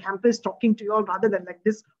face-to-face on campus talking to you all rather than like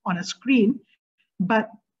this on a screen.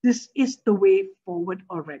 But this is the way forward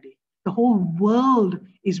already. The whole world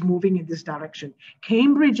is moving in this direction.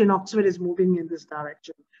 Cambridge and Oxford is moving in this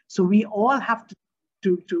direction. So we all have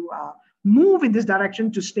to move in this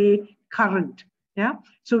direction to stay current. Yeah.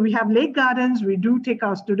 So we have lake gardens. We do take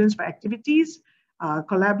our students for activities,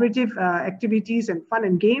 collaborative activities and fun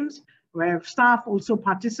and games, where staff also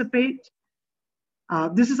participate.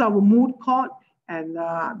 This is our moot court, and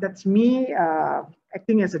that's me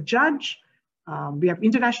acting as a judge. We have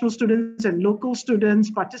international students and local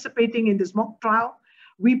students participating in this mock trial.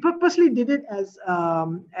 We purposely did it as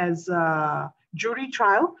a jury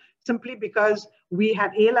trial, simply because we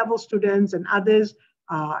had A-level students and others,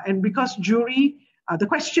 and because jury, the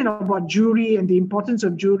question about jury and the importance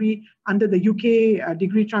of jury under the UK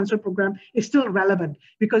degree transfer program is still relevant,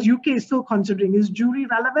 because UK is still considering, is jury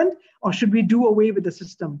relevant or should we do away with the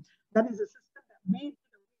system? That is a system that we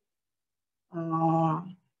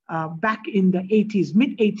back in the 80s,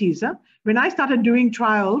 mid-80s. When I started doing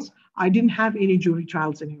trials, I didn't have any jury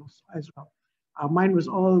trials anymore as well. Mine was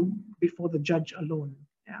all before the judge alone.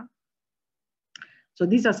 Yeah. So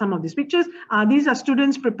these are some of these pictures. These are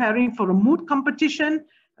students preparing for a moot competition.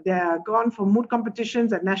 They are gone for moot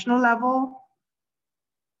competitions at national level.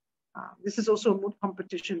 This is also a moot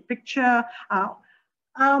competition picture.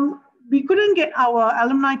 We couldn't get our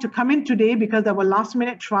alumni to come in today because there were last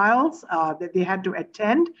minute trials that they had to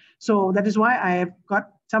attend. So that is why I have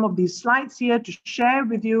got some of these slides here to share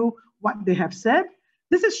with you what they have said.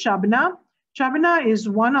 This is Shabana. Shabana is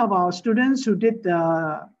one of our students who did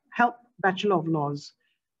the HELP Bachelor of Laws.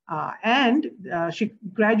 She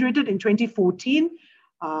graduated in 2014.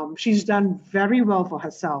 She's done very well for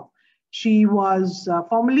herself. She was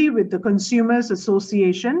formerly with the Consumers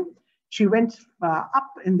Association. She went up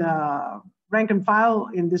in the rank and file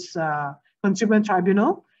in this Consumer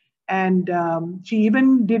Tribunal. And she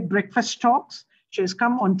even did breakfast talks. She has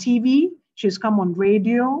come on TV. She's come on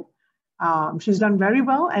radio. She's done very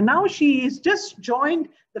well. And now she is just joined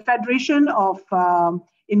the Federation of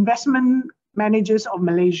Investment Managers of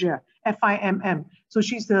Malaysia, FIMM. So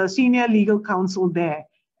she's the senior legal counsel there,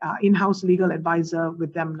 in-house legal advisor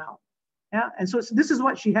with them now. Yeah, and so this is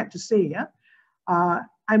what she had to say. Yeah,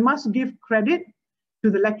 I must give credit to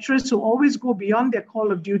the lecturers who always go beyond their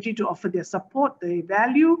call of duty to offer their support. They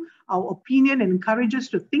value our opinion and encourage us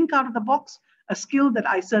to think out of the box, a skill that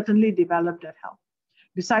I certainly developed at HELP.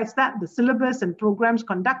 Besides that, the syllabus and programs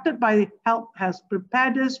conducted by HELP has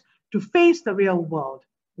prepared us to face the real world.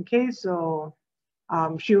 Okay, so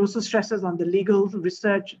she also stresses on the legal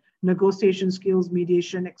research, negotiation skills,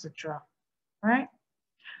 mediation, etc. Right?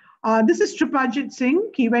 This is Tripajit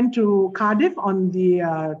Singh. He went to Cardiff on the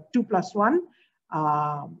 2+1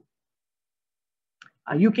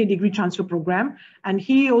 UK degree transfer program. And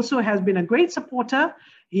he also has been a great supporter.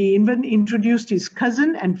 He even introduced his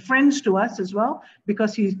cousin and friends to us as well,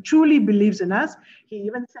 because he truly believes in us. He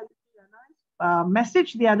even sent me a nice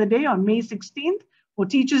message the other day on May 16th for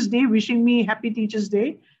Teachers' Day, wishing me happy Teachers'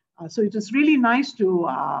 Day. So it was really nice to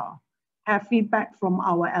have feedback from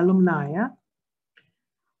our alumni. Yeah?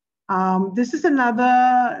 This is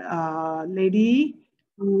another lady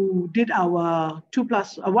who did our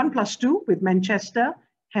 1+2 with Manchester,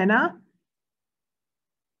 Hannah.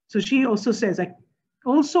 So she also says, I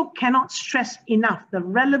also cannot stress enough the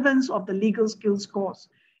relevance of the legal skills course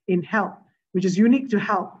in HELP, which is unique to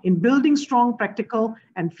HELP in building strong practical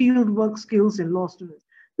and fieldwork skills in law students.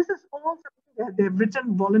 This is all something that they've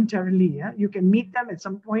written voluntarily. Yeah? You can meet them at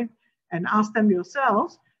some point and ask them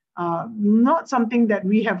yourselves. Not something that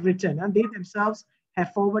we have written. They themselves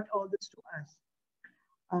have forwarded all this to us.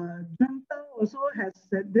 Junta also has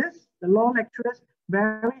said this: the law lecturers,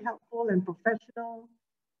 very helpful and professional,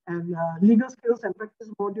 and legal skills and practice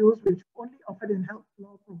modules, which only offered in HELP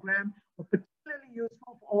law program, were particularly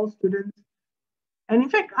useful for all students. And in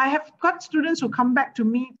fact, I have got students who come back to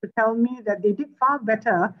me to tell me that they did far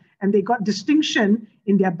better and they got distinction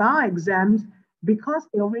in their bar exams because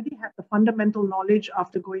they already had the fundamental knowledge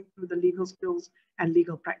after going through the legal skills and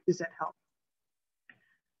legal practice at HELP.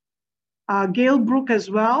 Gail Brook as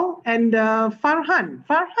well, and Farhan.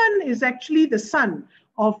 Farhan is actually the son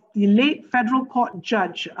of the late federal court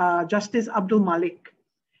judge, Justice Abdul Malik.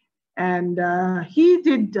 And he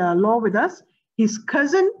did law with us. His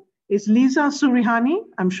cousin is Lisa Surihani.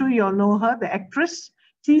 I'm sure you all know her, the actress.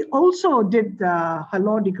 She also did her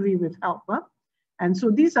law degree with HELP. And so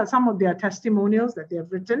these are some of their testimonials that they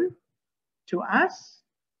have written to us.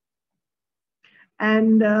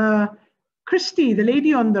 And Christy, the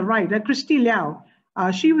lady on the right, Christy Liao,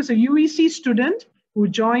 she was a UEC student who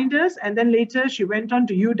joined us, and then later she went on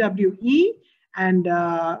to UWE, and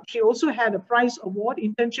she also had a prize award,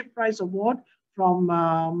 internship prize award from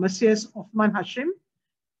Messias Othman Hashim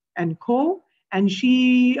and co. And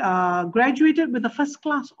she graduated with a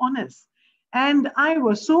first-class honors. And I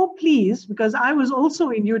was so pleased because I was also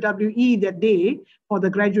in UWE that day for the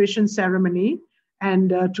graduation ceremony, and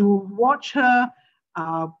to watch her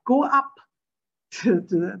go up to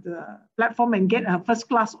the platform and get a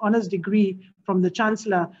first-class honors degree from the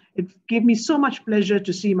Chancellor, it gave me so much pleasure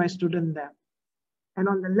to see my student there. And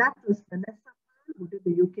on the left is Vanessa, who did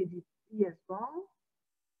the UKDP as well.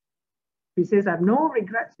 She says, I have no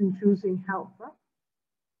regrets in choosing HELP.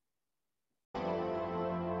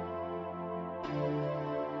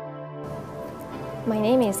 My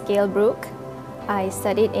name is Gail Brook. I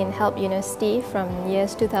studied in HELP University from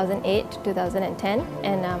years 2008 to 2010,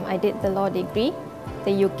 and I did the law degree,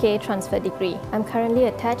 the UK transfer degree. I'm currently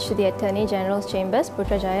attached to the Attorney General's Chambers,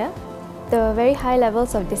 Putrajaya. The very high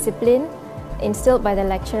levels of discipline instilled by the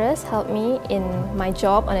lecturers help me in my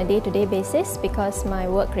job on a day-to-day basis because my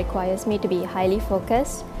work requires me to be highly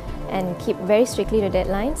focused and keep very strictly to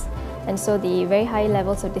deadlines. And so the very high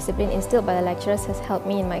levels of discipline instilled by the lecturers has helped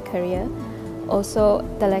me in my career. Also,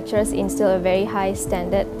 the lecturers instill a very high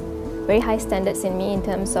standards in me in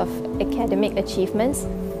terms of academic achievements,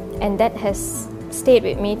 and that has stayed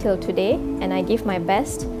with me till today, and I give my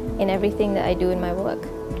best in everything that I do in my work.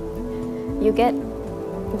 You get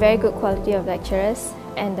very good quality of lecturers,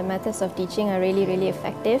 and the methods of teaching are really, really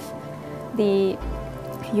effective. The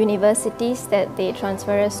universities that they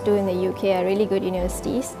transfer us to in the UK are really good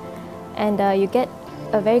universities, and you get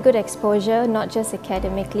a very good exposure, not just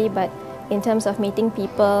academically, but in terms of meeting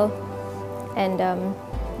people and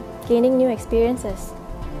gaining new experiences.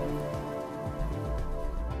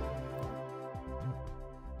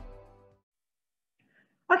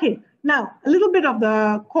 Okay, now a little bit of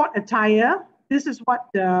the court attire. This is what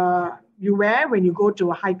you wear when you go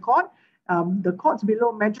to a high court. The courts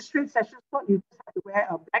below magistrate sessions court, you just have to wear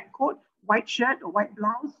a black coat, white shirt or white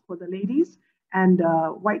blouse for the ladies, and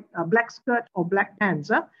white black skirt or black pants.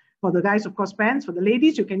 For the guys, of course, pants. For the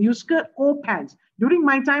ladies, you can use skirt or pants. During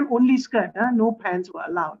my time, only skirt, no pants were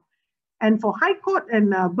allowed. And for high court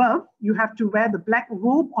and above, you have to wear the black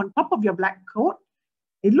robe on top of your black coat.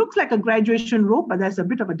 It looks like a graduation robe, but there's a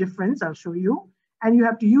bit of a difference, I'll show you. And you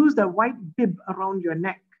have to use the white bib around your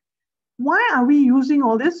neck. Why are we using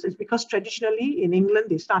all this? It's because traditionally in England,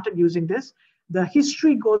 they started using this. The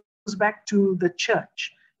history goes back to the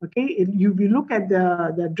church. Okay, if you look at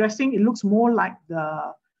the dressing, it looks more like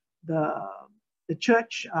the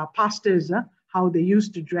church pastors, how they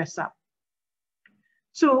used to dress up.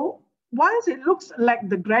 So whilst it looks like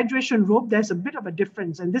the graduation robe, there's a bit of a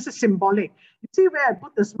difference, and this is symbolic. You see where I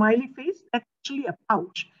put the smiley face? That's actually a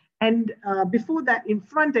pouch. And before that, in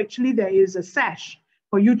front, actually, there is a sash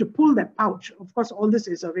for you to pull that pouch. Of course, all this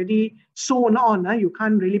is already sewn on. You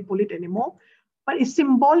can't really pull it anymore. But it's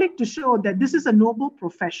symbolic to show that this is a noble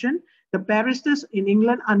profession. The barristers in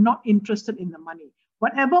England are not interested in the money.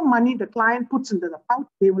 Whatever money the client puts into the pouch,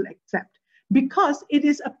 they will accept. Because it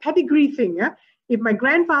is a pedigree thing. If my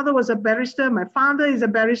grandfather was a barrister, my father is a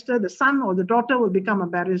barrister, the son or the daughter will become a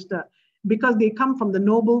barrister because they come from the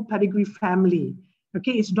noble pedigree family.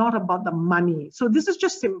 Okay, it's not about the money. So this is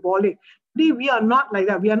just symbolic. We are not like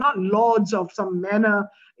that. We are not lords of some manor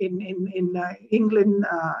in England,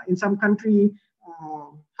 in some country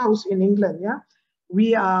house in England. Yeah,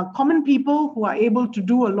 we are common people who are able to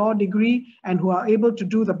do a law degree and who are able to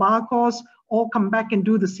do the bar course or come back and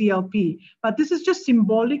do the CLP. But this is just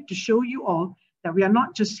symbolic to show you all that we are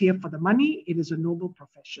not just here for the money. It is a noble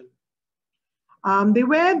profession. They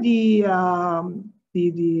wear the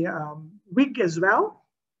wig as well,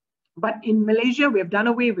 but in Malaysia we have done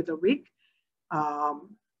away with the wig.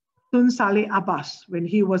 Tun Saleh Abbas, when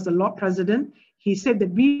he was the Lord President, he said that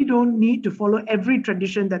we don't need to follow every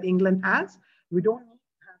tradition that England has. We don't need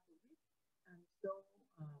to have the wig, and so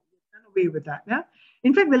we've done away with that. Yeah.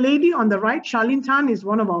 In fact, the lady on the right, Charlene Tan, is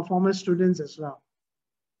one of our former students as well.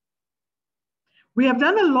 We have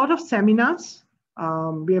done a lot of seminars.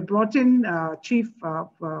 We have brought in chief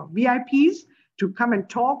VIPs to come and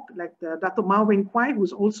talk, like Dr. Ma Wen Kwai,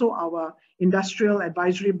 who's also our Industrial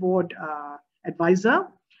Advisory Board advisor,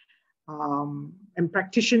 and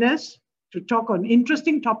practitioners to talk on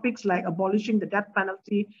interesting topics like abolishing the death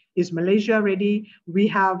penalty. Is Malaysia ready? We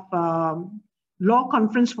have law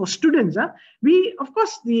conference for students. We, of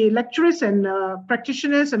course, the lecturers and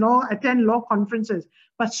practitioners and all attend law conferences,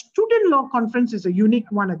 but student law conference is a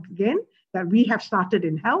unique one again that we have started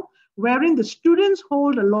in health, wherein the students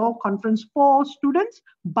hold a law conference for students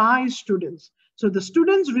by students. So the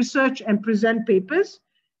students research and present papers,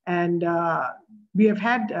 and we have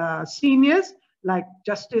had seniors like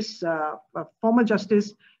former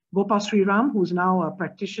Justice Gopal Sriram, who's now a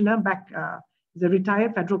practitioner, the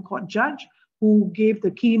retired federal court judge, who gave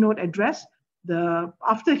the keynote address.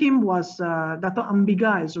 After him was Dato'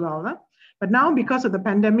 Ambiga as well. But now, because of the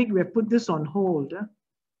pandemic, we have put this on hold.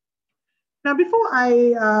 Now, before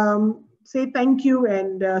I say thank you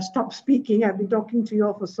and stop speaking, I've been talking to you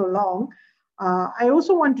all for so long, I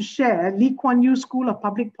also want to share Lee Kuan Yew School of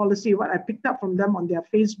Public Policy, what I picked up from them on their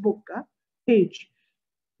Facebook page.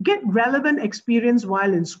 Get relevant experience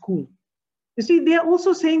while in school. You see, they're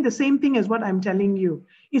also saying the same thing as what I'm telling you.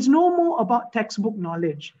 It's no more about textbook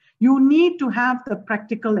knowledge. You need to have the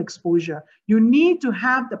practical exposure. You need to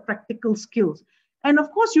have the practical skills. And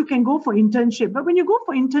of course, you can go for internship. But when you go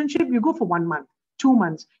for internship, you go for 1 month, 2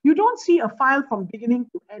 months. You don't see a file from beginning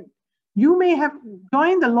to end. You may have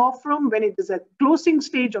joined the law firm when it is at closing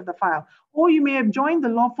stage of the file, or you may have joined the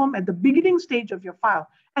law firm at the beginning stage of your file,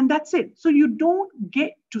 and that's it. So you don't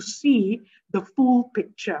get to see the full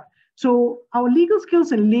picture. So our legal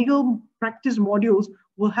skills and legal practice modules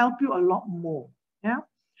will help you a lot more. Yeah.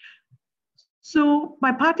 So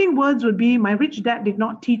my parting words would be, my rich dad did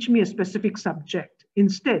not teach me a specific subject.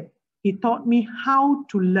 Instead, he taught me how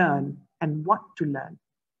to learn and what to learn.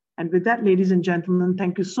 And with that, ladies and gentlemen,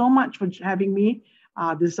 thank you so much for having me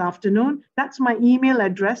this afternoon. That's my email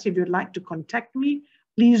address. If you'd like to contact me,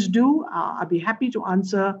 please do. I'll be happy to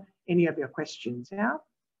answer any of your questions. Yeah.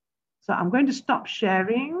 So I'm going to stop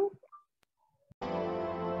sharing.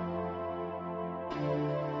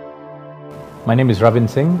 My name is Ravin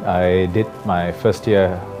Singh. I did my first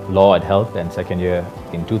year law at HELP and second year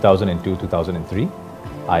in 2002-2003.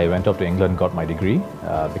 I went off to England, got my degree,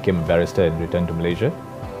 became a barrister and returned to Malaysia.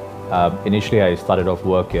 Initially, I started off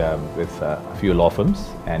work with a few law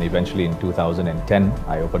firms, and eventually in 2010,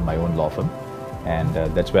 I opened my own law firm, and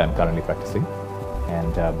that's where I'm currently practicing.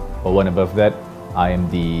 And over and above that, I am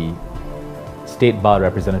the State Bar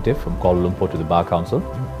Representative from Kuala Lumpur to the Bar Council,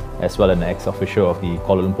 as well as an ex-officio of the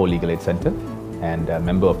Kuala Lumpur Legal Aid Centre and a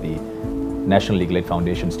member of the National Legal Aid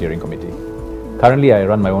Foundation Steering Committee. Currently, I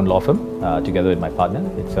run my own law firm together with my partner.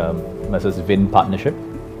 It's Messrs. Vin Partnership.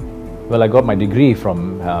 Well, I got my degree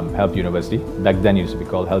from HELP University. Back then, it used to be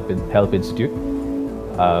called HELP Institute.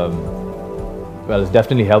 Well, it's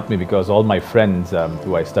definitely helped me because all my friends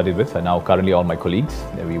who I studied with are now currently all my colleagues.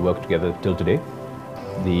 We work together till today.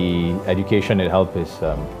 The education at HELP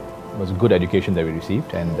was a good education that we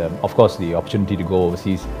received, and of course the opportunity to go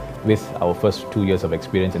overseas with our first 2 years of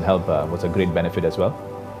experience in HELP was a great benefit as well.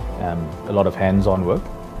 A lot of hands-on work.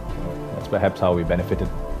 That's perhaps how we benefited.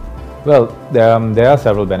 Well, there are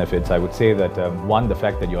several benefits. I would say that one, the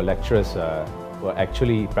fact that your lecturers were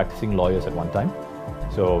actually practicing lawyers at one time.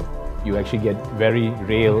 So you actually get very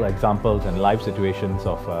real examples and live situations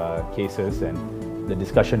of cases, and the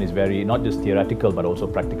discussion is very, not just theoretical, but also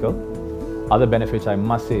practical. Other benefits, I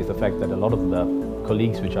must say, is the fact that a lot of the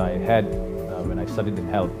colleagues which I had when I studied in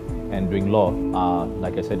HELP and doing law are,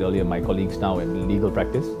 like I said earlier, my colleagues now in legal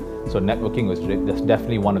practice. So networking was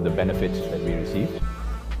definitely one of the benefits that we received.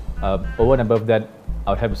 Over and above that, I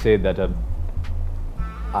would have to say that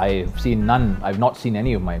I've not seen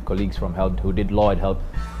any of my colleagues from HELP who did law at HELP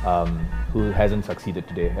who hasn't succeeded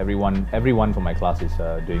today. Everyone from my class is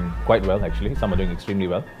doing quite well, actually. Some are doing extremely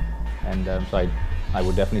well. And so I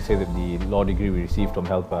would definitely say that the law degree we received from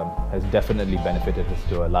HELP has definitely benefited us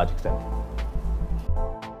to a large extent.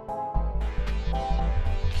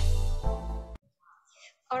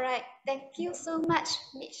 All right, thank you so much,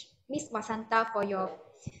 Miss Vasanta, for your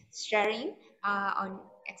sharing on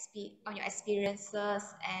your experiences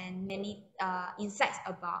and many insights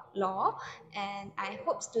about law. And I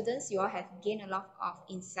hope students, you all have gained a lot of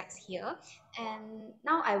insights here. And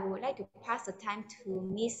now I would like to pass the time to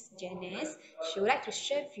Miss Janice. She would like to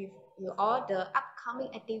share with you all the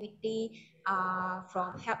upcoming activity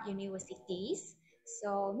from HELP universities.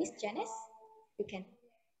 So Miss Janice, you can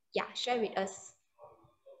share with us.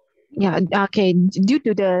 Yeah, okay. Due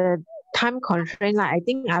to the time constraint, like, I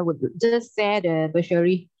think I would just share the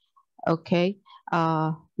bursary. Okay.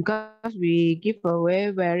 Because we give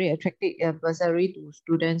away very attractive bursary to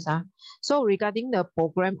students. So regarding the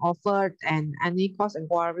program offered and any course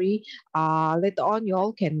inquiry, later on you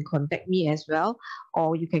all can contact me as well,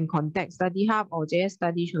 or you can contact Study Hub or JS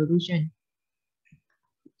Study Solution.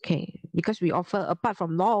 Okay, because we offer, apart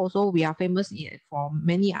from law, also we are famous for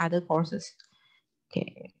many other courses.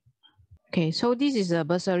 Okay. Okay, so this is a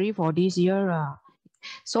bursary for this year.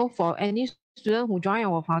 So for any student who join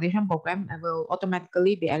our foundation program, will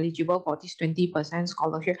automatically be eligible for this 20%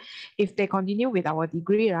 scholarship. If they continue with our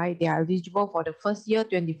degree, right, they are eligible for the first year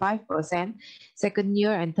 25%, second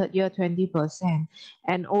year and third year 20%.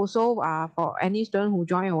 And also for any student who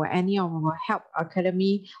join any of our HELP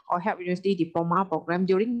Academy or HELP University Diploma program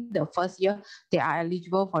during the first year, they are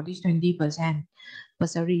eligible for this 20%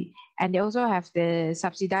 bursary. And they also have the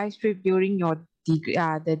subsidized trip during your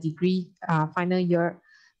degree final year.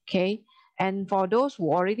 Okay. And for those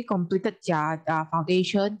who already completed their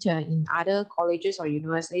foundation in other colleges or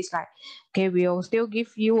universities, like, okay, we'll still give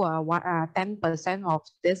you 10% of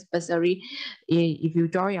this bursary if you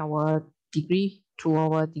join our degree through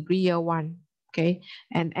our degree year 1. Okay,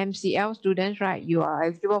 and MCL students, right, you are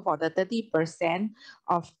eligible for the 30%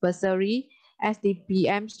 of bursary.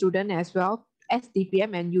 SDPM student as well.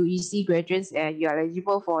 SDPM and UEC graduates, you are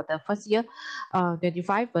eligible for the first year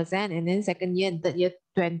 25%, and then second year and third year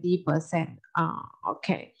 20%.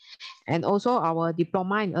 Okay. And also our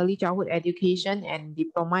diploma in early childhood education and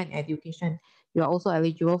diploma in education, you are also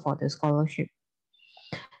eligible for the scholarship.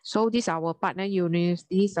 So these are our partner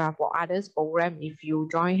universities for others program. If you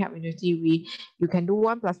join HELP University, you can do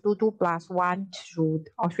 1+2, 2+1 to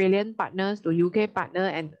Australian partners, to UK partner,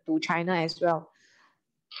 and to China as well.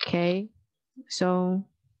 Okay. So,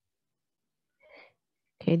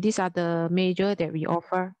 okay, these are the major that we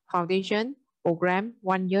offer. Foundation program,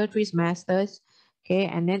 1 year, 3 semesters. Okay,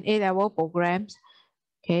 and then A-level programs.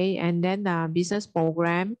 Okay, and then business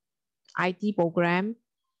program, IT program,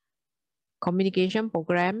 communication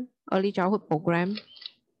program, early childhood program.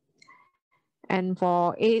 And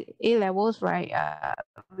for A-levels, right,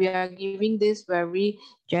 we are giving this very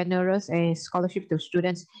generous scholarship to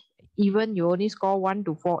students. even you only score 1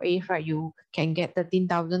 to 4 A's, right, you can get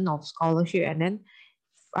 13,000 of scholarship, and then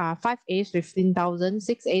 5 A's 15,000,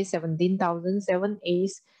 6 A's 17,000, 7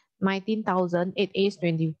 A's 19,000, 8 A's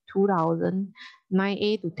 22,000, 9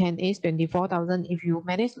 A to 10 A's 24,000. If you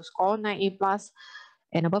manage to score 9 A plus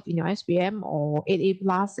and above in your SPM, or 8 A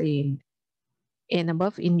plus and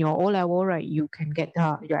above in your O level, right, you can get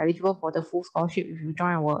you're eligible for the full scholarship if you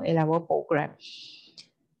join our A level program.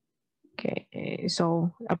 Okay,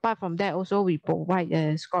 so apart from that, also we provide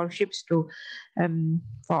scholarships to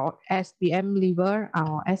for SPM level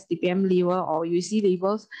or SDPM level or UC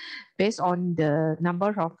levels based on the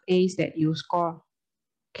number of A's that you score.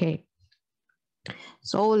 Okay.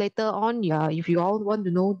 So later on, yeah, if you all want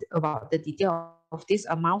to know about the detail of this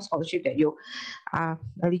amount scholarship that you are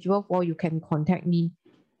eligible for, you can contact me.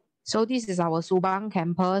 So this is our Subang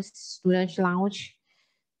campus, student lounge,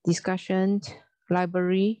 discussion,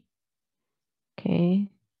 library. Okay.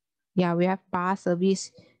 Yeah, we have bar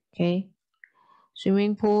service. Okay.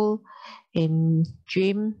 Swimming pool, and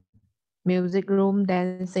gym, music room,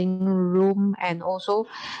 dancing room, and also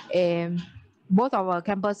both our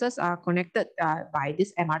campuses are connected by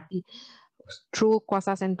this MRT through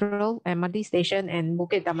Kwasa Central MRT station and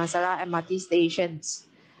Bukit Damansara MRT stations.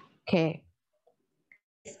 Okay.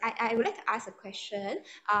 I would like to ask a question.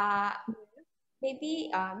 Maybe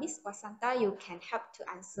Miss Wasanta, you can help to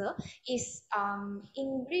answer. Is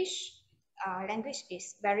English language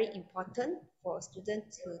is very important for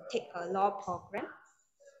students to take a law program?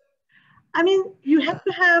 I mean, you have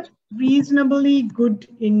to have reasonably good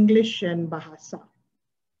English and Bahasa.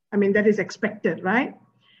 I mean, that is expected, right?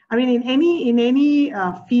 I mean, in any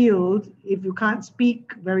field, if you can't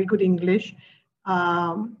speak very good English,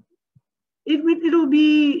 it'll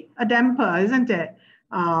be a damper, isn't it?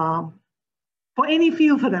 For any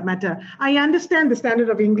field, for that matter. I understand the standard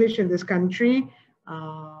of English in this country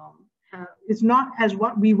is not as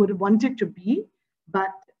what we would want it to be,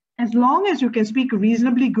 but as long as you can speak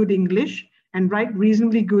reasonably good English and write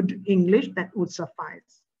reasonably good English, that would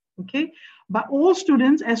suffice. Okay, but all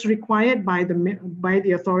students, as required by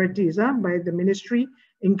the authorities, by the ministry,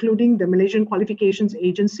 including the Malaysian Qualifications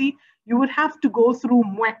Agency, you would have to go through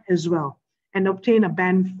MUET as well and obtain a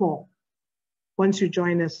band 4 once you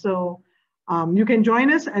join us. So you can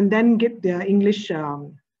join us and then get the English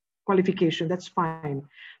qualification. That's fine.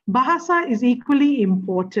 Bahasa is equally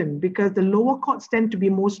important because the lower courts tend to be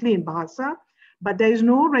mostly in Bahasa, but there is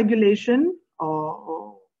no regulation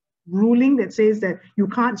or ruling that says that you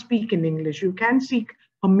can't speak in English. You can seek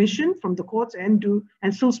permission from the courts and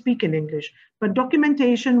still speak in English. But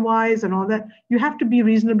documentation wise and all that, you have to be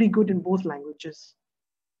reasonably good in both languages.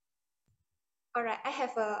 All right, I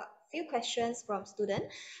have a few questions from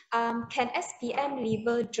students. Can SPM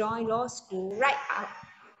level join law school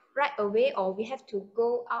right away, or we have to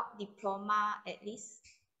go out diploma at least?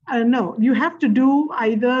 No, you have to do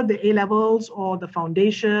either the A levels or the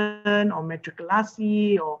foundation or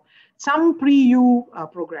matriculasi or some pre-U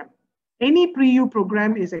program. Any pre-U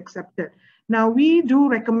program is accepted. Now, we do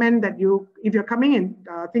recommend that if you're coming in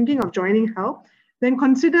thinking of joining HELP, then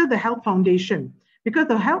consider the HELP Foundation. Because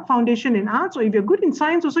the HELP Foundation in arts, or if you're good in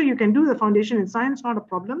science also, you can do the foundation in science, not a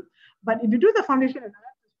problem. But if you do the foundation in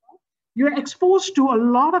arts as well, you're exposed to a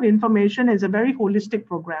lot of information. It's a very holistic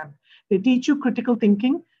program. They teach you critical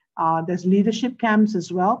thinking. There's leadership camps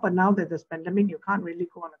as well, but now that there's pandemic, you can't really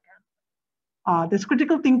go on a camp. There's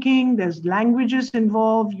critical thinking, there's languages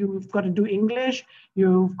involved, you've got to do English,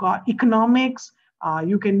 you've got economics,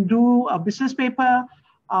 you can do a business paper.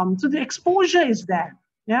 So the exposure is there.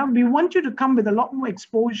 Yeah, we want you to come with a lot more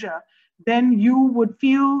exposure. Then you would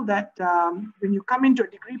feel that when you come into a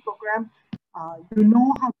degree program, you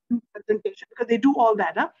know how to do presentation, because they do all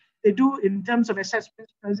that. They do in terms of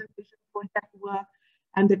assessments, presentation, project work,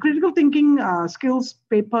 and the critical thinking skills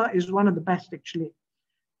paper is one of the best actually.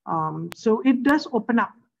 So it does open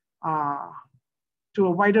up to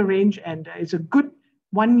a wider range, and it's a good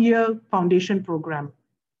 1-year foundation program.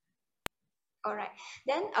 All right,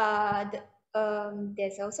 then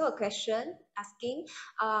there's also a question asking,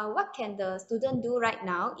 what can the student do right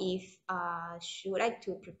now if she would like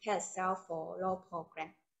to prepare herself for law program?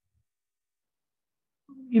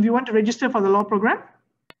 If you want to register for the law program,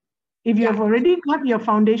 if you have already got your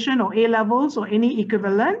foundation or A levels or any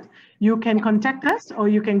equivalent, you can contact us, or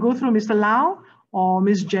you can go through Mr. Lau or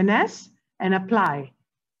Ms. Janes and apply.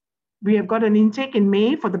 We have got an intake in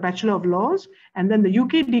May for the Bachelor of Laws, and then the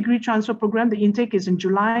UK degree transfer program, the intake is in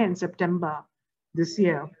July and September this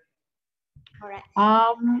year. All right.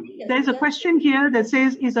 There's a question here that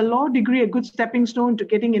says, is a law degree a good stepping stone to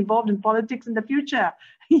getting involved in politics in the future?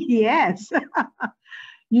 Yes.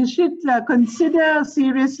 you should consider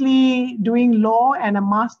seriously doing law and a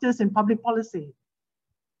master's in public policy.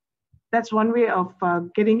 That's one way of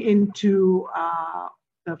getting into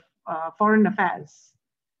the foreign affairs.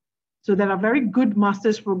 So there are very good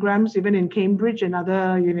master's programs, even in Cambridge and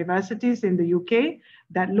other universities in the UK,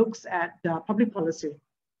 that looks at public policy.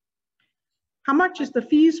 How much is the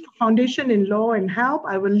fees for foundation in law and health?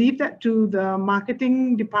 I will leave that to the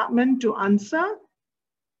marketing department to answer.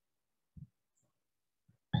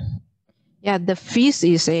 Yeah, the fees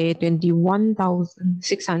is a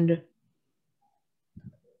 21,600.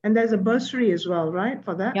 And there's a bursary as well, right,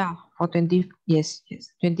 for that? Yeah, for 20, yes,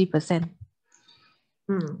 20%.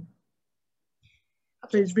 So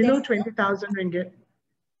Okay, it's below 20,000 ringgit.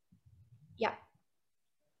 Yeah.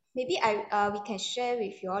 Maybe we can share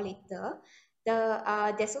with you all later.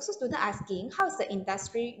 There's also student asking, how is the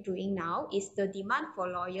industry doing now? Is the demand for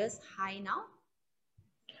lawyers high now?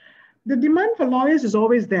 The demand for lawyers is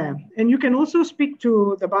always there. And you can also speak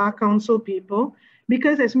to the Bar Council people,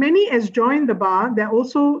 because as many as join the bar, there are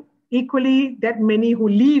also equally that many who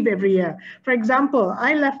leave every year. For example,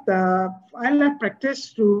 I left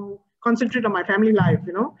practice to concentrate on my family life,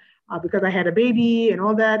 you know, because I had a baby and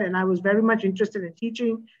all that, and I was very much interested in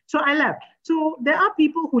teaching. So I left. So there are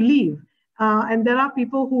people who leave. And there are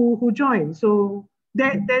people who join. So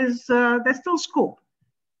there's still scope.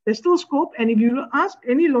 There's still scope. And if you ask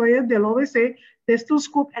any lawyer, they'll always say there's still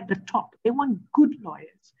scope at the top. They want good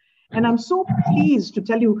lawyers. And I'm so pleased to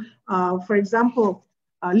tell you, for example,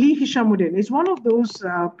 Lee Hishamuddin is one of those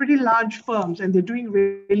pretty large firms, and they're doing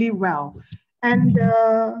really well. And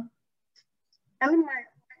alumni,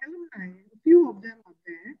 a few of them are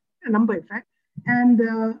there, a number in fact. And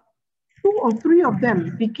 2 or 3 of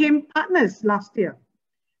them became partners last year.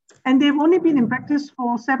 And they've only been in practice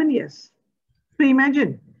for 7 years. So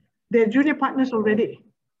imagine, they're junior partners already.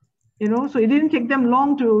 You know, so it didn't take them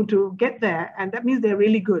long to get there. And that means they're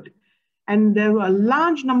really good. And there were a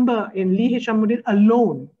large number in Lee Hishamuddin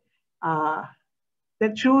alone.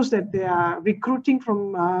 That shows that they are recruiting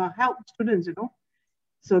from health students, you know.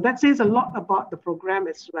 So that says a lot about the program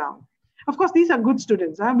as well. Of course, these are good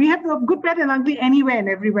students. We have the good, bad, and ugly anywhere and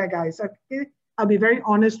everywhere, guys. Okay? I'll be very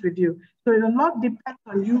honest with you. So a lot depends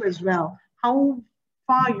on you as well. How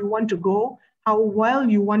far you want to go, how well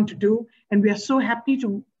you want to do. And we are so happy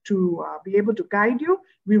to be able to guide you.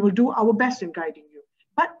 We will do our best in guiding you.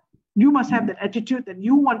 But you must have that attitude that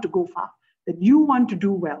you want to go far, that you want to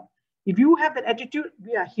do well. If you have that attitude,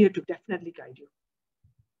 we are here to definitely guide you.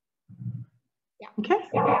 Yeah. Okay?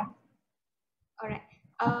 All right.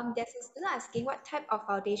 There's a student asking, what type of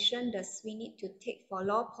foundation does we need to take for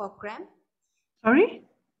law program? Sorry?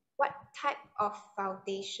 What type of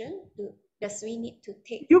foundation does we need to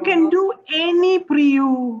take? You can do any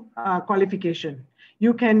pre-U qualification.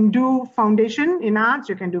 You can do foundation in arts,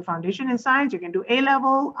 you can do foundation in science, you can do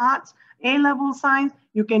A-level arts, A-level science,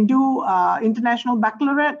 you can do international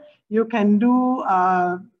baccalaureate, you can do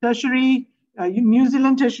tertiary, New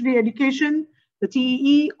Zealand tertiary education, the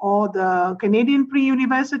TEE or the Canadian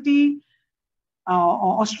pre-university,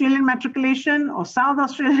 or Australian matriculation or South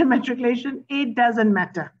Australian matriculation. It doesn't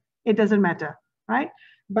matter. It doesn't matter, right?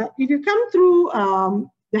 But if you come through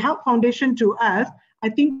the Help Foundation to us, I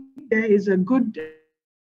think there is a good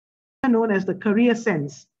known as the Career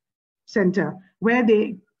Sense Center, where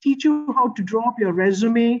they teach you how to draw up your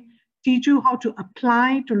resume, teach you how to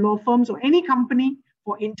apply to law firms or any company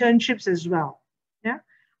for internships as well. Yeah,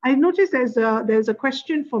 I noticed there's a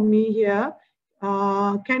question for me here.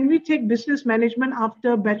 Can we take business management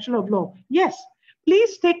after Bachelor of Law? Yes,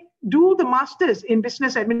 please do the masters in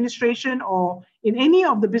business administration or in any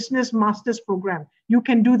of the business masters program. You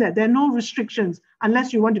can do that. There are no restrictions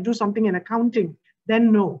unless you want to do something in accounting.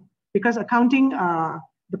 Then no, because accounting,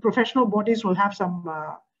 the professional bodies will have some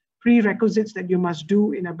prerequisites that you must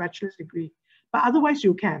do in a bachelor's degree. But otherwise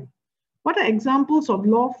you can. What are examples of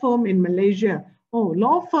law firm in Malaysia? Oh,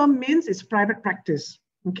 law firm means it's private practice.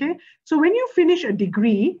 Okay, so when you finish a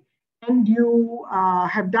degree and you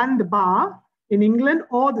have done the bar in England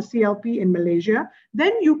or the CLP in Malaysia,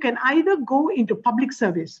 then you can either go into public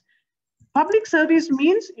service. Public service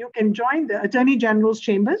means you can join the Attorney General's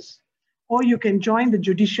chambers or you can join the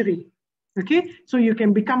judiciary. Okay, so you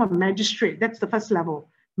can become a magistrate. That's the first level.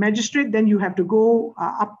 Magistrate, then you have to go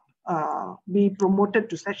up, be promoted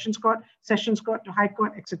to Sessions Court to High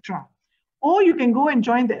Court, etc. Or you can go and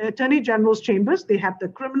join the Attorney General's chambers. They have the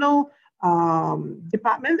criminal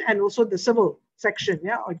department and also the civil section,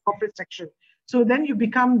 yeah, or corporate section. So then you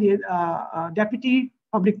become the deputy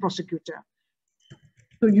public prosecutor.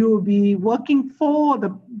 So you will be working for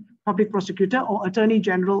the public prosecutor or Attorney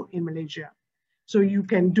General in Malaysia. So you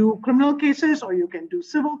can do criminal cases or you can do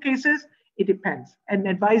civil cases. It depends. And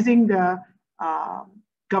advising the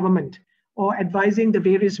government or advising the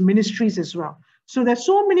various ministries as well. So there's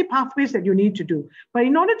so many pathways that you need to do. But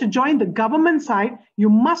in order to join the government side, you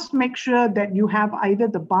must make sure that you have either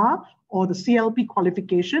the bar or the CLP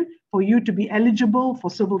qualification for you to be eligible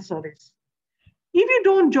for civil service. If you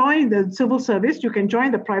don't join the civil service, you can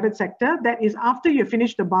join the private sector. That is after you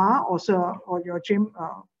finish the bar or your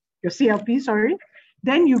CLP, sorry.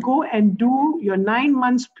 Then you go and do your 9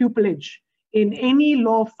 months pupillage in any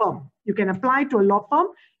law firm. You can apply to a law firm.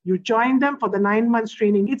 You join them for the 9 months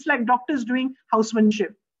training. It's like doctors doing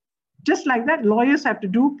housemanship. Just like that, lawyers have to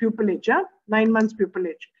do pupillage, 9 months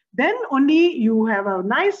pupillage. Then only you have a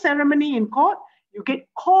nice ceremony in court, you get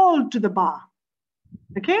called to the bar,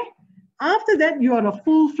 okay? After that, you are a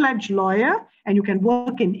full-fledged lawyer and you can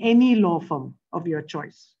work in any law firm of your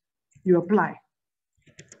choice. You apply.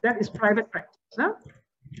 That is private practice. Huh?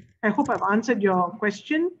 I hope I've answered your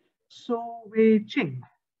question. So, Wei Ching.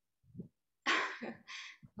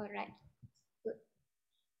 All right. Good.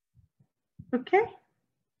 Okay.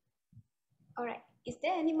 All right. Is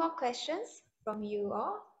there any more questions from you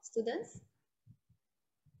all, students?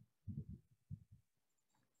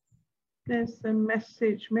 There's a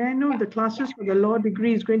message. May I know the classes for the law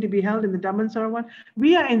degree is going to be held in the Damansara one?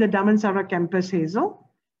 We are in the Damansara campus, Hazel.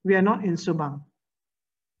 We are not in Subang.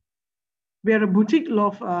 We are a boutique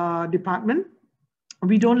law department.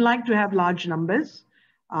 We don't like to have large numbers.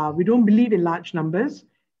 We don't believe in large numbers.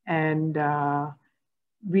 And our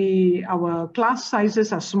class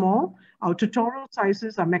sizes are small. Our tutorial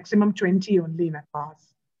sizes are maximum 20 only in a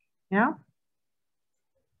class. Yeah.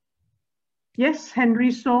 Yes,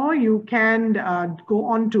 Henry Saw, you can go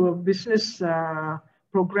on to a business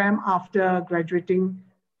program after graduating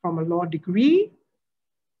from a law degree.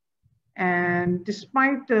 And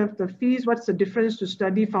despite the fees, what's the difference to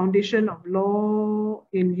study foundation of law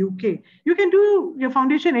in UK? You can do your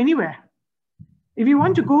foundation anywhere. If you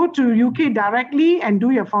want to go to UK directly and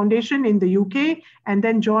do your foundation in the UK and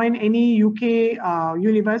then join any UK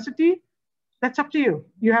university, that's up to you.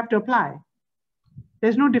 You have to apply.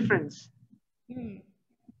 There's no difference.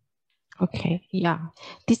 Okay, yeah.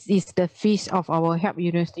 This is the fees of our Help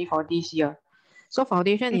University for this year. So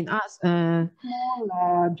foundation in arts. Small,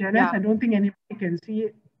 Janice, yeah. I don't think anybody can see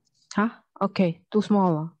it. Huh? Okay, too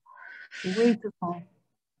small. Way too small.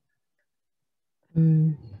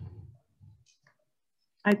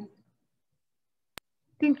 I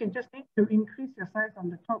think you just need to increase your size on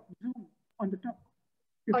the top, zoom on the top.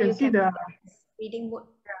 You can see the reading mode.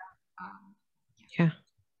 Yeah,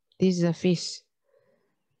 this is the fees.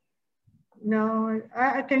 No,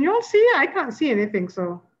 can you all see? I can't see anything,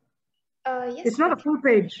 so. Yes. It's not a full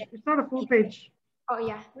page. It's not a full page. Oh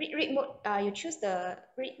yeah, read mode. You choose the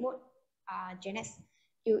read mode, Janice.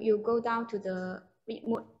 You go down to the read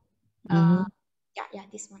mode. Yeah,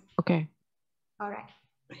 this one. Okay. All right.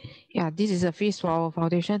 Yeah, this is a fees for our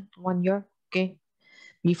foundation 1 year. Okay.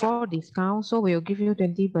 Before discount, so we'll give you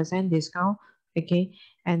 20% discount. Okay,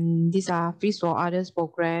 and these are fees for others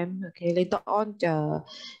program. Okay, later on,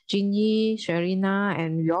 Jinyi, Sharina,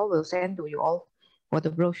 and we all will send to you all for the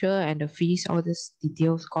brochure and the fees, all these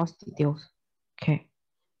details, cost details. Okay.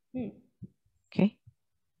 Okay.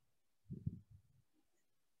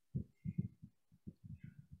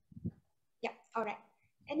 Yeah. All right.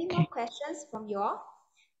 Any more questions from you all?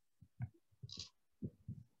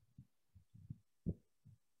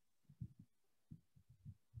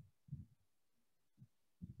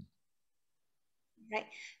 Right.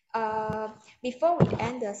 Before we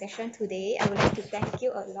end the session today, I would like to thank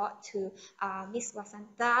you a lot to Ms.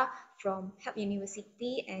 Wasantha from Help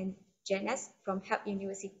University and Janice from Help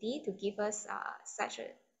University to give us such a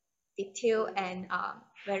detailed and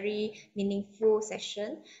very meaningful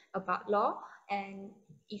session about law. And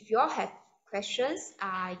if you all have questions,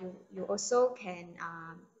 you also can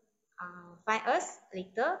find us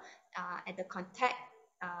later at the contact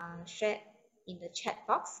shared in the chat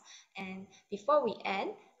box. And before we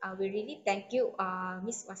end, we really thank you,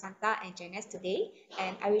 Ms. Wasantha and Janice today.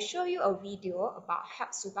 And I will show you a video about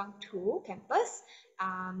Help Subang 2 campus.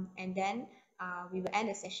 And then we will end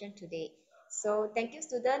the session today. So thank you,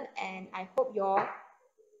 students, and I hope you all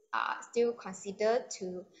still consider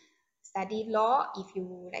to study law. If you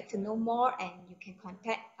would like to know more, and you can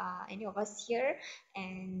contact any of us here.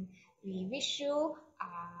 And we wish you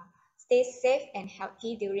stay safe and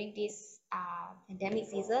healthy during this pandemic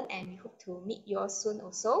season, and we hope to meet you all soon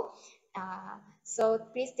also. So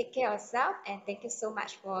please take care of yourself, and thank you so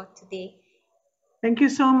much for today. Thank you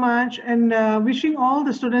so much, and wishing all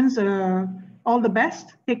the students all the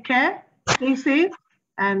best. Take care, stay safe,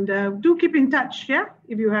 And do keep in touch, yeah?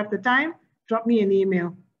 If you have the time, drop me an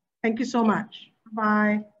email. Thank you so much.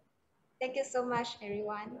 Bye. Thank you so much,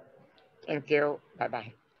 everyone. Thank you.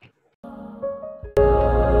 Bye-bye.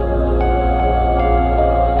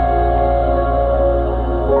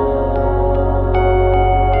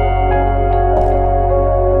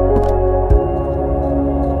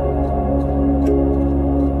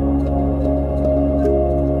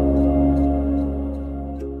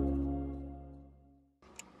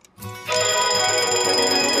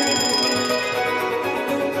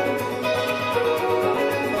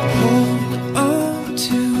 Hold on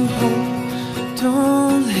to hope,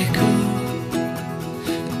 don't let go,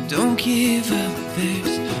 don't give up,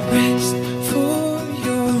 there's rest for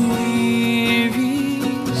your weary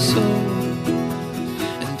soul,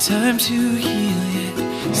 and time to heal it,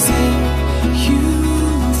 still you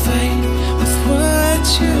fight with what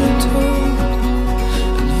you're told,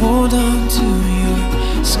 and hold on to your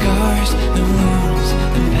scars and wounds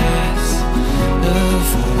and paths of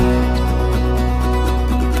old.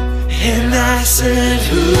 And I said,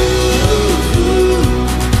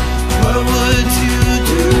 what would you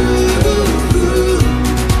do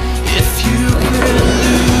if you could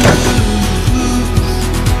lose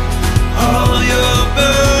all your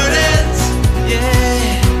burdens?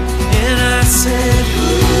 Yeah. And I said,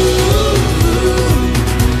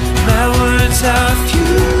 my words are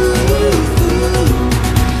few,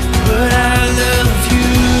 but I love you.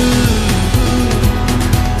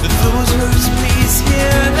 Those words, please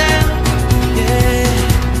hear them.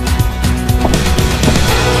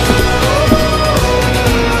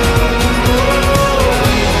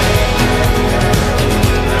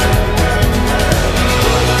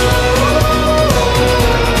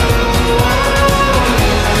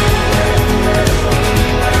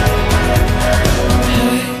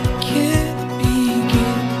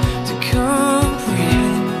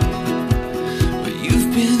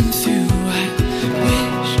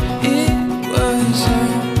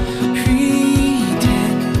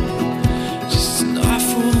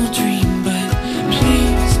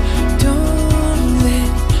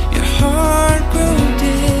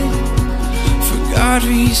 God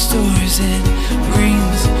restores and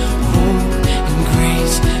brings hope and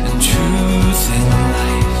grace and truth and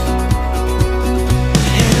life.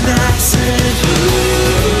 And I said,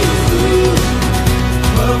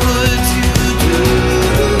 what would you do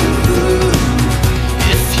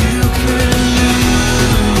if you could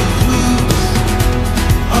lose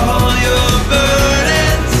all your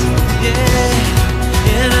burdens? Yeah.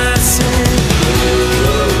 And I said,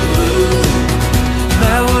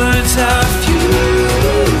 my words are few,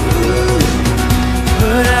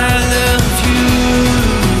 but I love you.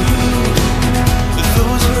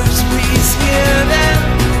 Those words, please hear them.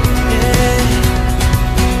 Yeah.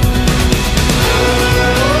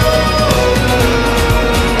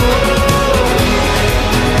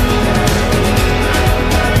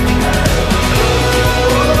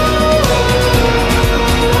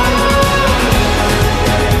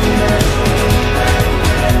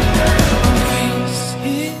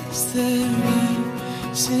 Grace is the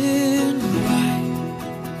reason why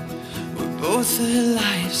we're both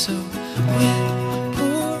alive, so we'll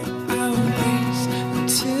pour our grace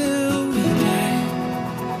until we die.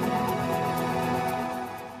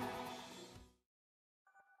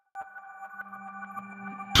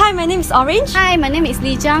 Hi, my name is Orange. Hi, my name is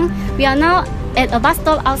Li Zhang. We are now at a bus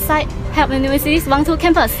stop outside Help University's Wangtu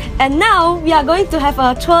campus. And now we are going to have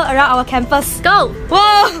a tour around our campus. Go!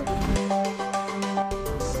 Whoa!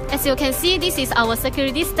 As you can see, this is our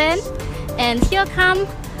security stand. And here come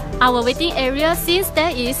our waiting area since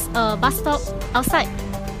there is a bus stop outside.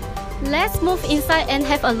 Let's move inside and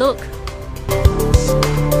have a look.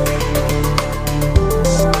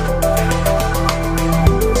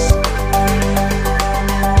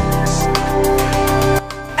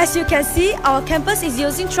 As you can see, our campus is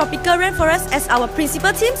using tropical rainforest as our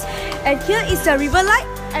principal themes. And here is the river light,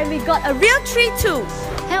 and we got a real tree too.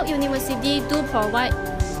 Help University do provide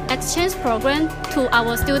exchange program to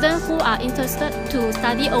our students who are interested to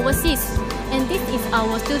study overseas. And this is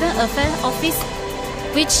our student affairs office,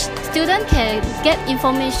 which students can get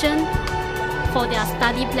information for their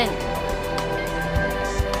study plan.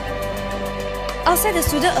 Outside the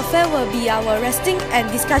student affair will be our resting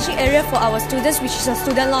and discussion area for our students, which is a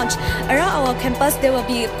student lounge. Around our campus, there will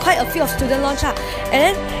be quite a few of student lounge. And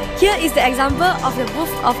then here is the example of the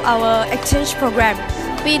booth of our exchange program.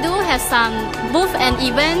 We do have some booth and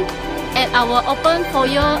event at our open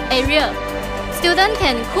foyer area. Students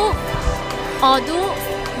can cook or do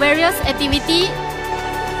various activities.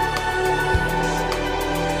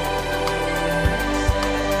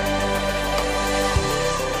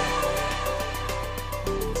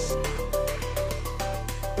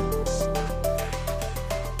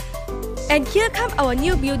 And here come our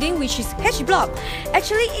new building, which is H Block.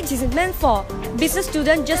 Actually, it is meant for business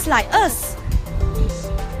students just like us.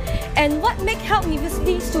 And what makes Help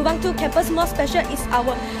University Subang 2 campus more special is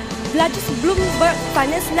our largest Bloomberg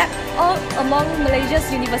Finance Lab all among Malaysia's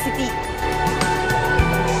university.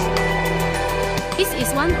 This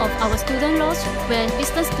is one of our student lounge where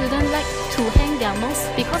business students like to hang their most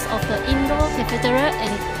because of the indoor cafeteria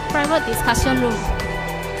and private discussion room.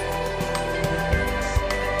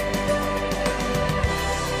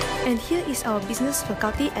 And here is our business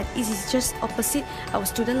faculty, and it is just opposite our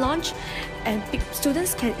student lounge, and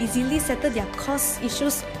students can easily settle their cost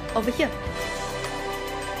issues over here.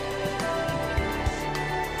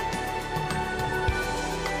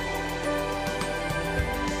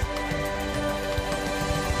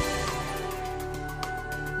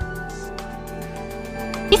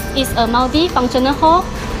 This is a multi-functional hall,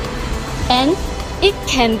 and it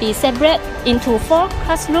can be separated into 4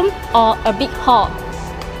 classrooms or a big hall.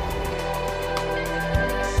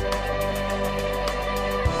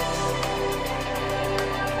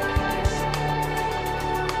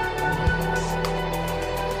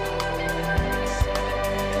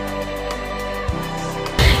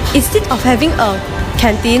 Instead of having a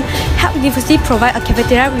canteen, Help University provide a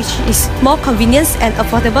cafeteria which is more convenient and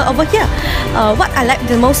affordable over here. What I like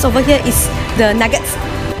the most over here is the nuggets.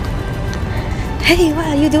 Hey, what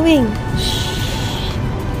are you doing?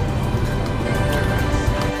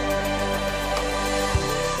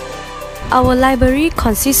 Our library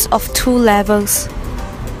consists of 2 levels.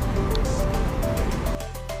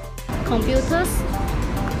 Computers,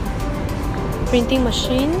 Printing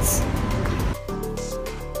machines,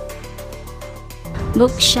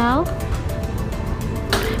 bookshelf,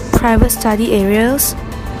 private study areas,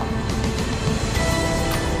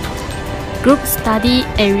 group study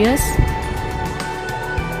areas,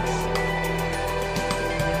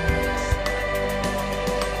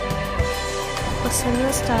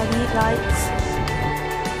 personal study lights,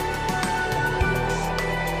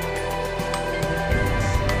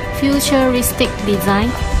 futuristic design,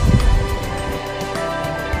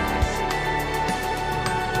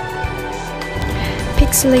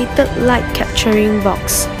 pixelated light capturing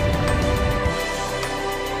box,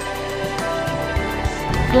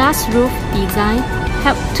 glass roof design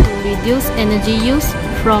help to reduce energy use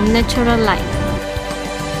from natural light.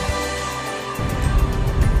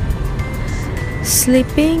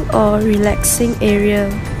 sleeping or relaxing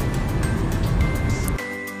area,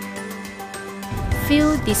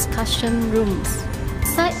 Few discussion rooms.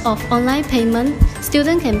 Side of online payment,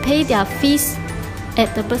 students can pay their fees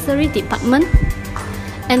at the bursary department,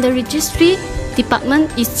 and the registry department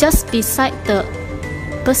is just beside the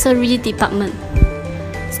bursary department.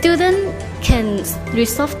 Students can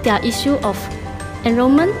resolve their issue of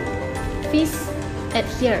enrollment fees at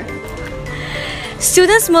here.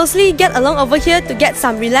 Students mostly get along over here to get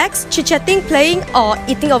some relax, chit-chatting, playing or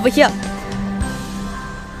eating over here.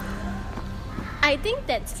 I think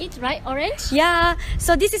that's it, right, Orange? Yeah,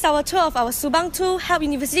 so this is our tour of our Subang 2 Help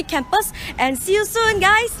University campus, and see you soon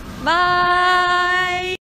guys.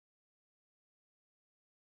 Bye!